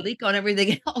 they leak on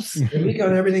everything else. They leak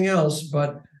on everything else,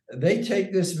 but they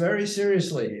take this very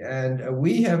seriously. And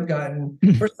we have gotten,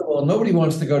 first of all, nobody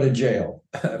wants to go to jail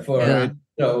for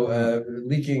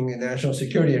leaking national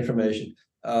security information.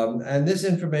 And this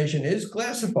information is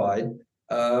classified.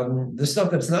 The stuff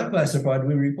that's not classified,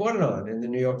 we reported on in the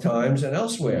New York Times and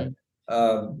elsewhere.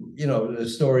 The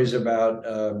stories about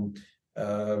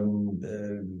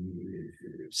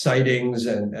sightings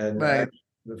and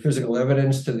the physical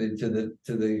evidence to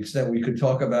the extent we could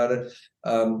talk about it.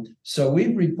 So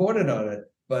we've reported on it,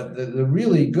 but the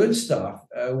really good stuff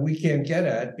we can't get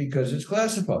at because it's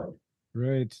classified.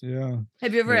 Right. Yeah.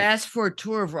 Have you ever asked for a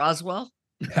tour of Roswell?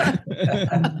 Now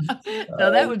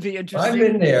that would be interesting. I've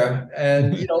been there,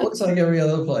 and it looks like every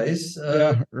other place.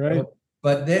 Right.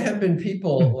 But there have been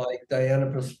people like Diana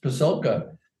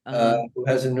Pasulka, who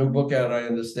has a new book out. I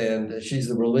understand she's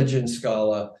a religion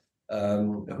scholar.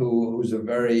 Who's a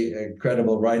very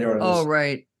credible writer on this. Oh,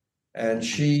 right. And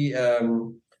she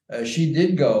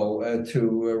did go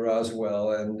to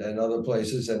Roswell and other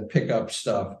places and pick up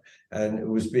stuff, and it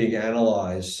was being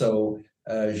analyzed. So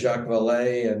Jacques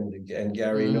Vallée and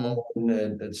Gary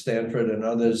Nolan at Stanford and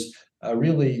others are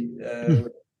really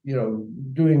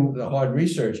doing the hard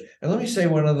research. And let me say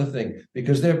one other thing,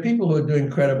 because there are people who are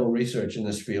doing credible research in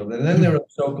this field, and then there are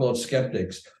so-called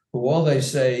skeptics who all they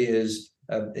say is,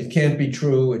 it can't be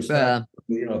true. It's not,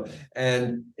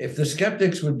 and if the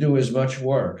skeptics would do as much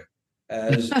work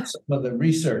as some of the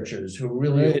researchers who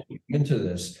really are looking into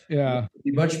this,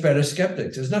 be much better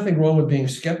skeptics. There's nothing wrong with being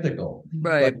skeptical,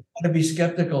 right? But you got to be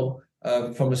skeptical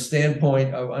from a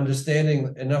standpoint of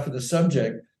understanding enough of the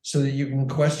subject so that you can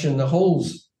question the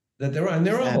holes that there are. And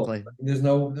there are holes.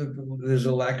 There's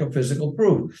a lack of physical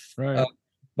proof, right?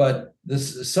 But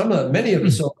many of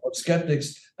the so-called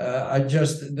skeptics are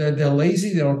they're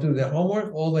lazy. They don't do their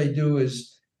homework. All they do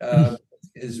is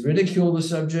is ridicule the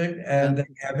subject, and they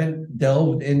haven't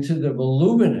delved into the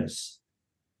voluminous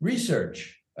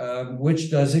research, which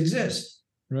does exist.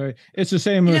 Right. It's the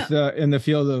same with in the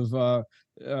field of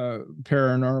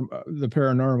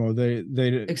paranormal. They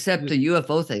except the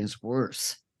UFO thing's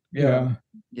worse. Yeah.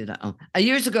 You know,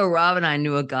 years ago, Rob and I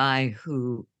knew a guy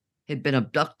who had been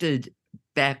abducted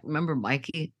back. Remember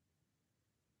Mikey?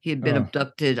 He had been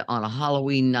abducted on a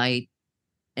Halloween night.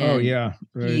 And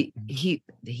right. He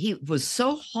was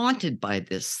so haunted by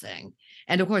this thing.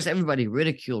 And of course, everybody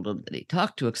ridiculed him that he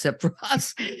talked to, except for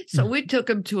us. So we took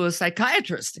him to a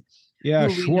psychiatrist. Yeah,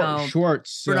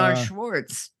 Schwartz. Bernard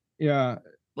Schwartz. Yeah.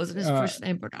 Wasn't his first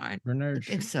name Bernard? Bernard.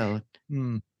 I think so.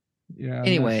 Yeah.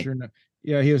 Anyway. Sure.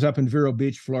 Yeah, he was up in Vero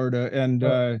Beach, Florida,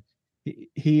 and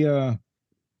he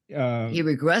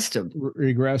regressed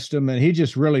him, and he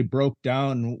just really broke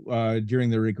down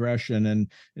during the regression,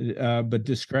 and but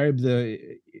described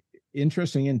the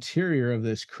interesting interior of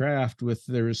this craft.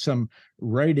 There was some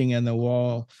writing in the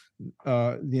wall,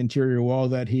 the interior wall,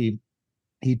 that he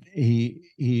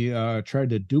tried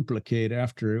to duplicate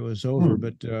after it was over,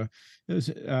 but it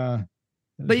was.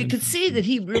 But you could see that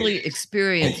he really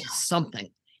experienced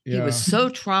something. He was so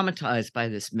traumatized by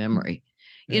this memory.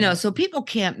 You know, so people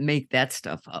can't make that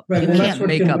stuff up. Right. You can't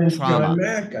make up trauma. John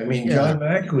Mack. I mean, John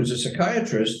Mack, who's a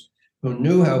psychiatrist who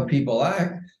knew how people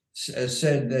act,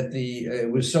 said that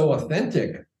it was so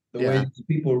authentic, the way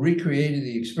people recreated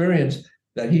the experience,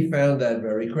 that he found that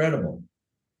very credible.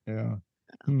 Yeah.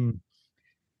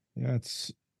 Yeah,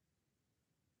 it's.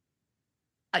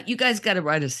 You guys got to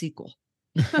write a sequel.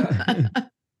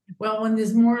 Well, when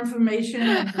there's more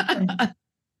information,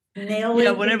 nail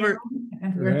it. Whenever.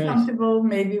 And we're comfortable,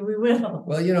 maybe we will.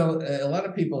 Well, a lot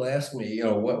of people ask me,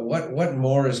 what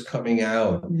more is coming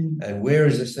out, and where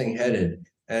is this thing headed?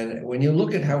 And when you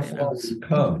look at how far we've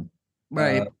come,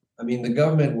 right? I mean, the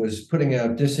government was putting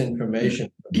out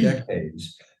disinformation for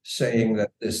decades, saying that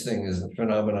this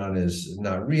phenomenon is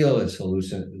not real, it's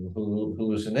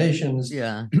hallucinations,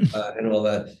 and all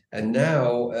that. And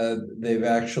now they've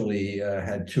actually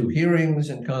had 2 hearings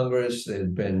in Congress.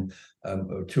 There's been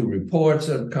 2 reports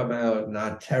that have come out,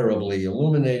 not terribly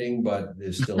illuminating, but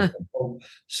there's still some hope.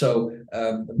 So,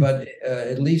 but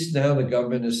at least now the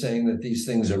government is saying that these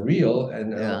things are real,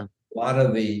 and a lot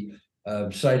of the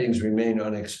sightings remain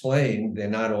unexplained. They're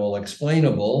not all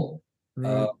explainable,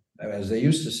 as they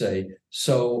used to say.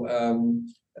 So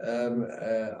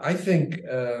I think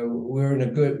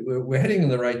we're heading in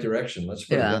the right direction. Let's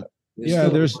put it that way.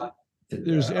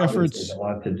 There's efforts. There's a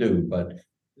lot to do, but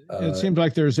it seems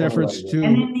like there's efforts to.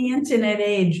 And in the internet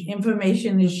age,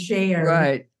 information is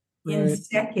shared in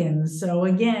seconds. So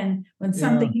again, when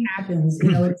something happens,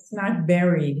 it's not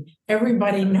buried.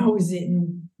 Everybody knows it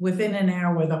within an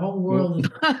hour. The whole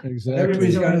world. Exactly.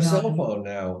 Everybody's got a cell phone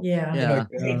now. You have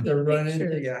to run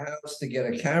into your house to get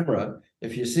a camera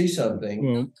if you see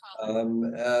something.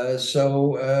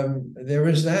 So there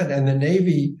is that, and the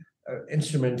Navy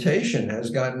instrumentation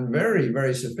has gotten very,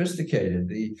 very sophisticated.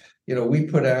 We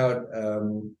put out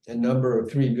a number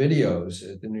of 3 videos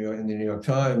in the New York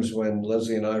Times when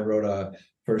Leslie and I wrote our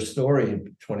first story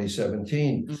in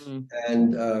 2017,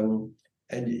 and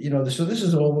so this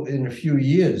is all in a few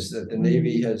years that the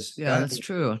Navy has. That's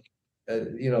true.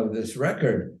 This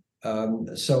record.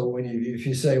 So if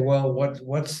you say, well,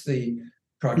 what's the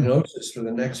prognosis for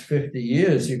the next 50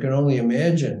 years? You can only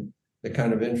imagine the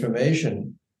kind of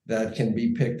information that can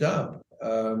be picked up.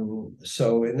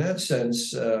 So in that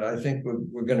sense, I think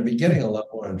we're going to be getting a lot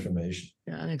more information.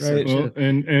 Yeah, I think so too.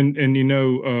 And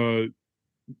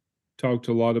talked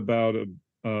a lot about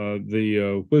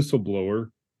the whistleblower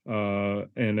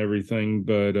and everything,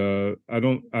 but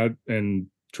and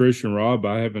Trish and Rob,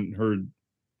 I haven't heard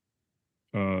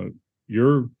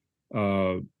your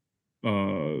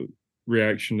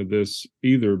reaction to this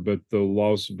either, but the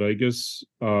Las Vegas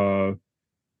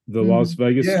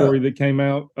story that came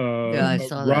out I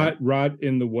saw that. right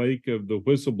in the wake of the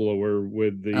whistleblower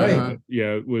with the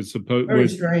it was supposed very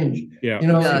strange. It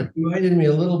reminded me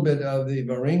a little bit of the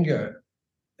Moringa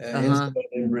incident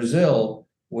in Brazil,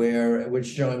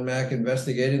 which John Mack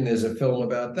investigated, and there's a film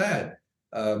about that,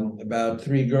 about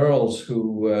 3 girls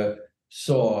who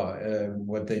saw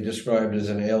what they described as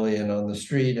an alien on the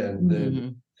street,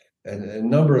 and a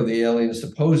number of the aliens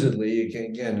supposedly,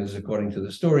 again, as according to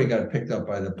the story, got picked up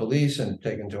by the police and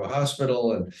taken to a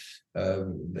hospital, and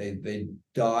they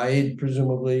died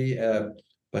presumably,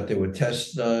 but there were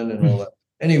tests done and all that.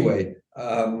 Anyway,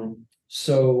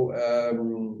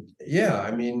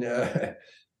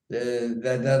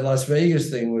 that Las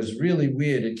Vegas thing was really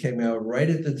weird. It came out right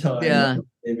at the time of the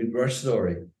David Grush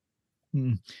story.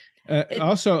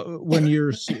 Also, when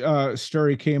your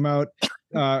story came out,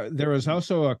 there was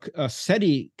also a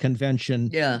SETI convention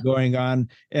going on,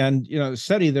 and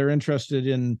SETI, they're interested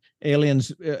in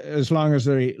aliens as long as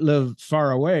they live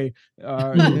far away.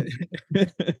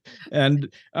 And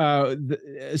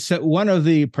so one of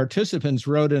the participants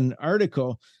wrote an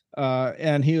article,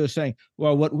 and he was saying,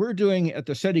 well, what we're doing at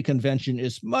the SETI convention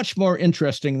is much more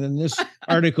interesting than this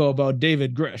article about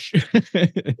David Grish.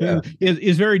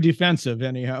 He's very defensive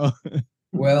anyhow.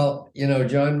 Well,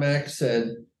 John Mack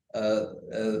said,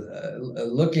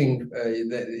 looking,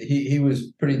 that he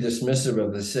was pretty dismissive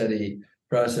of the SETI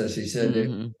process. He said it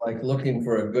was like looking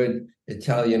for a good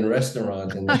Italian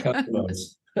restaurant in the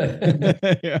cosmos.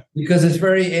 Because it's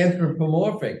very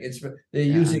anthropomorphic. They're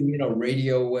using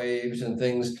radio waves and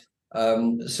things.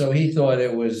 So he thought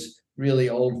it was really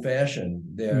old-fashioned,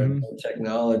 their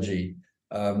technology.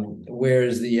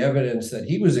 Whereas the evidence that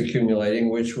he was accumulating,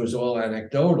 which was all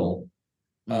anecdotal,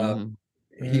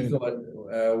 he thought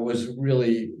was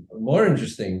really more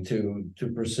interesting to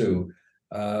pursue,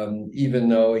 even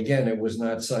though, again, it was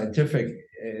not scientific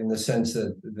in the sense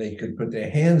that they could put their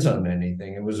hands on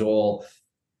anything. It was all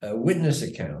witness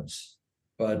accounts.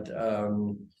 But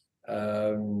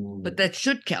that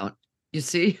should count, you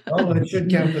see. Oh, it should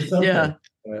count for something. Yeah,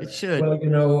 it should.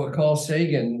 Well, Carl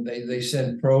Sagan, they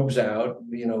sent probes out.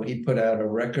 He put out a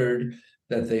record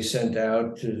that they sent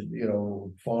out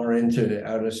to, far into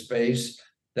outer space,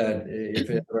 that if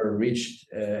it ever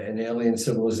reached an alien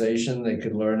civilization, they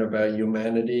could learn about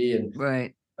humanity. And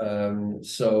who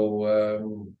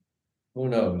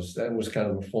knows? That was kind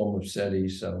of a form of SETI.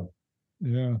 So,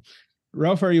 yeah.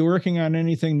 Ralph, are you working on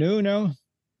anything new now?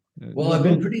 Well, I've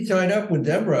been pretty tied up with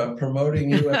Deborah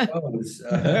promoting UFOs.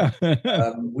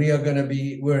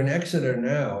 We're in Exeter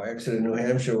now, Exeter, New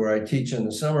Hampshire, where I teach in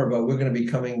the summer, but we're going to be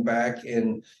coming back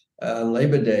in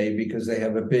Labor Day because they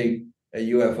have a big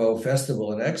UFO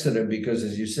festival in Exeter, because,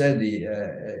 as you said, the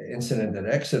incident at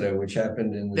Exeter, which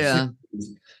happened in the 60s,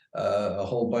 a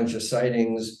whole bunch of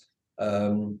sightings.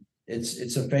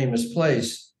 It's a famous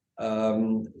place.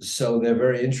 So they're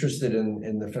very interested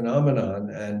in the phenomenon,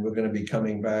 and we're going to be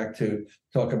coming back to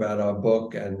talk about our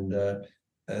book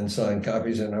and sign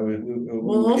copies. And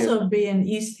we'll also be in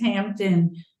East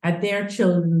Hampton at their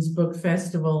children's book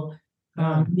festival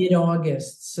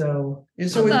mid-August. So we're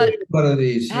doing one of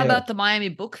these. How about the Miami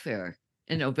Book Fair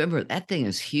in November? That thing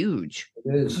is huge.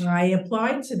 It is. I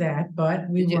applied to that, but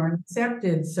we weren't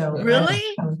accepted. So really.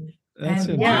 That's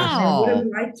I would have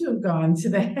liked to have gone to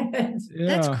that.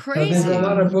 That's crazy. There's a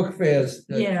lot of book fairs,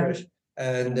 Trish,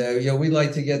 and we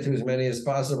like to get to as many as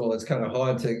possible. It's kind of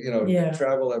hard to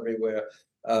travel everywhere.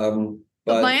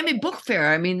 But Miami Book Fair,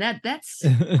 I mean that's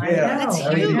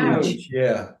huge.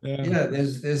 Yeah.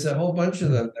 There's a whole bunch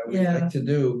of them that we like to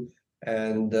do.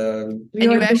 And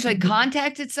you actually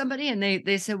contacted somebody and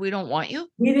they said, we don't want you?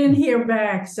 We didn't hear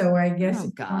back, so I guess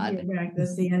hear back.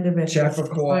 That's the end of it.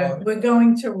 We're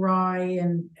going to Rye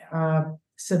in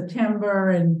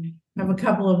September and have a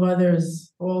couple of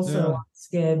others also on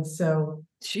sched. So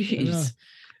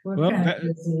we're kind of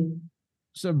busy.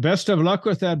 So best of luck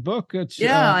with that book. It's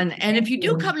and if you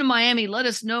do come to Miami, let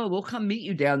us know. We'll come meet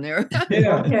you down there.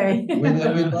 Okay.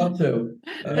 We'd love to.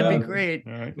 That'd be great.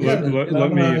 All right.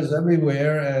 Let me is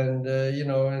everywhere, and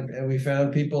and we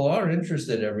found people are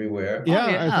interested everywhere.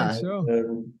 I think so.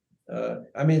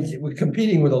 I mean, we're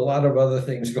competing with a lot of other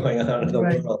things going on in the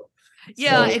world.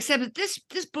 Yeah, except that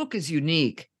this book is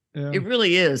unique. Yeah. It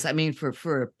really is. I mean,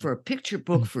 for a picture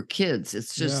book for kids,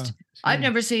 it's just I've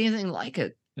never seen anything like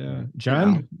it. Yeah,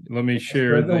 John. Let me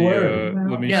share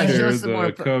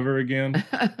the cover again.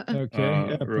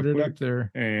 Okay, put it up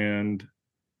there. And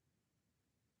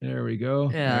there we go.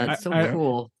 Yeah, it's so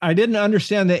cool. I didn't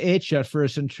understand the H at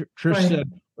first, and Trish said,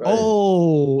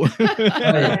 "Oh."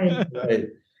 Right.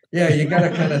 Yeah, you got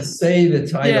to kind of say the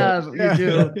title. Yeah, you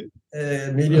do.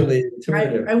 Immediately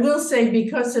intuitive. I will say,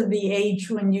 because of the H,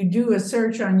 when you do a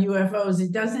search on UFOs,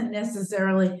 it doesn't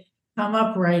necessarily come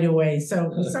up right away.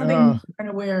 So something I'm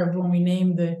aware of when we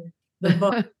name the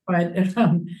book. But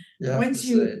once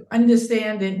you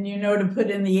understand it and you know to put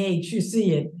in the H, you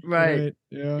see it. Right.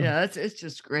 Yeah. It's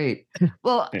just great.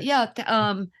 Well,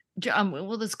 John, well,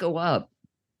 let's go up.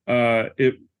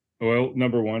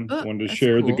 Number one, wanted to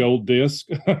share the gold disc.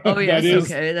 Oh, yes.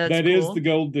 That is the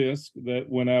gold disc that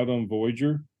went out on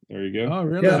Voyager. There you go. Oh,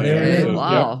 really? Yeah.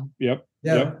 Wow. Yep.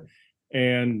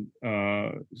 And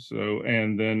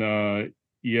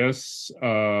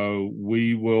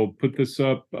we will put this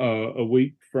up a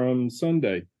week from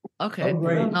Sunday. Okay.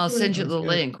 I'll send you the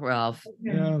link, Ralph.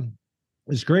 Yeah.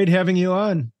 It's great having you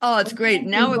on. Oh, it's great.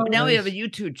 Now we have a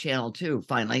YouTube channel too,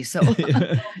 finally. So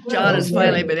John has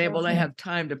finally been able to have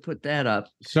time to put that up.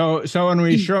 So when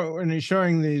you're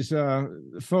showing these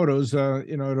photos,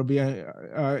 it'll be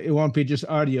it won't be just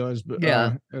audio as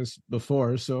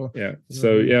before. So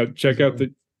check out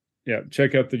the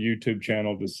YouTube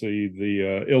channel to see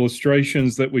the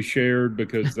illustrations that we shared,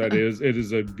 because it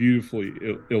is a beautifully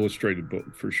illustrated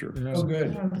book for sure. Yeah. Oh,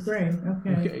 good. Oh, great.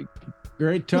 Okay.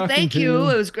 Great talking thank to you. you.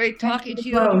 It was great talking to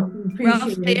you.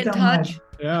 Ralph, stay in touch.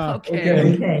 Yeah.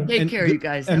 Okay. Take care, you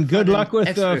guys. And good luck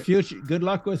with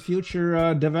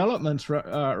future developments,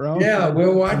 Ralph. Yeah,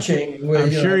 we're watching. I'm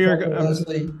sure you're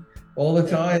Leslie all the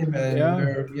time, and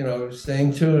we're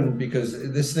staying tuned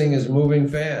because this thing is moving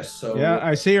fast. So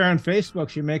I see her on Facebook.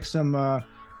 She makes some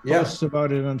posts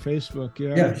about it on Facebook.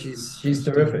 Yeah, she's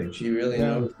terrific. She really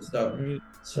knows the stuff. Great.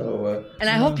 So and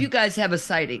I hope you guys have a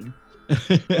sighting. We'll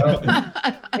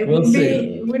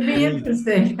see. It would be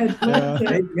interesting.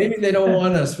 Maybe they don't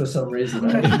want us for some reason.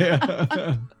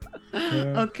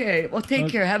 Okay. Well, take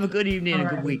care. Have a good evening and a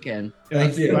good weekend.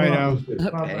 Thank you. Bye now.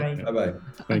 Okay. Bye-bye.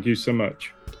 Thank you so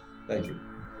much. Thank you.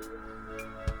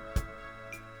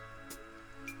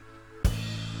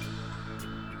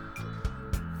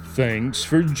 Thanks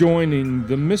for joining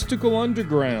the Mystical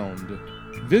Underground.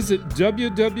 Visit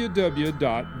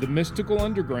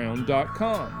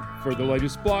www.themysticalunderground.com for the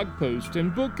latest blog post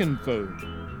and book info.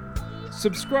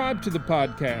 Subscribe to the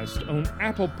podcast on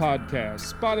Apple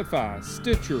Podcasts, Spotify,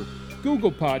 Stitcher,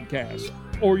 Google Podcasts,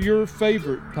 or your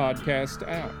favorite podcast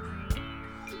app.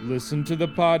 Listen to the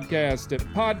podcast at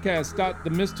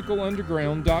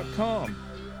podcast.themysticalunderground.com.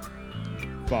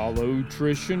 Follow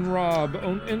Trish and Rob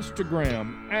on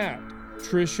Instagram at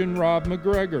Trish and Rob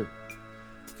McGregor.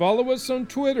 Follow us on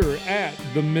Twitter at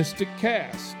The Mystic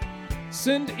Cast.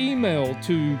 Send email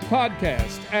to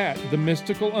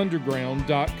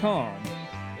podcast@themysticalunderground.com.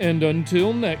 And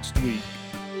until next week,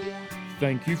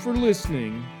 thank you for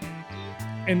listening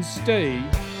and stay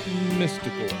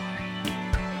mystical.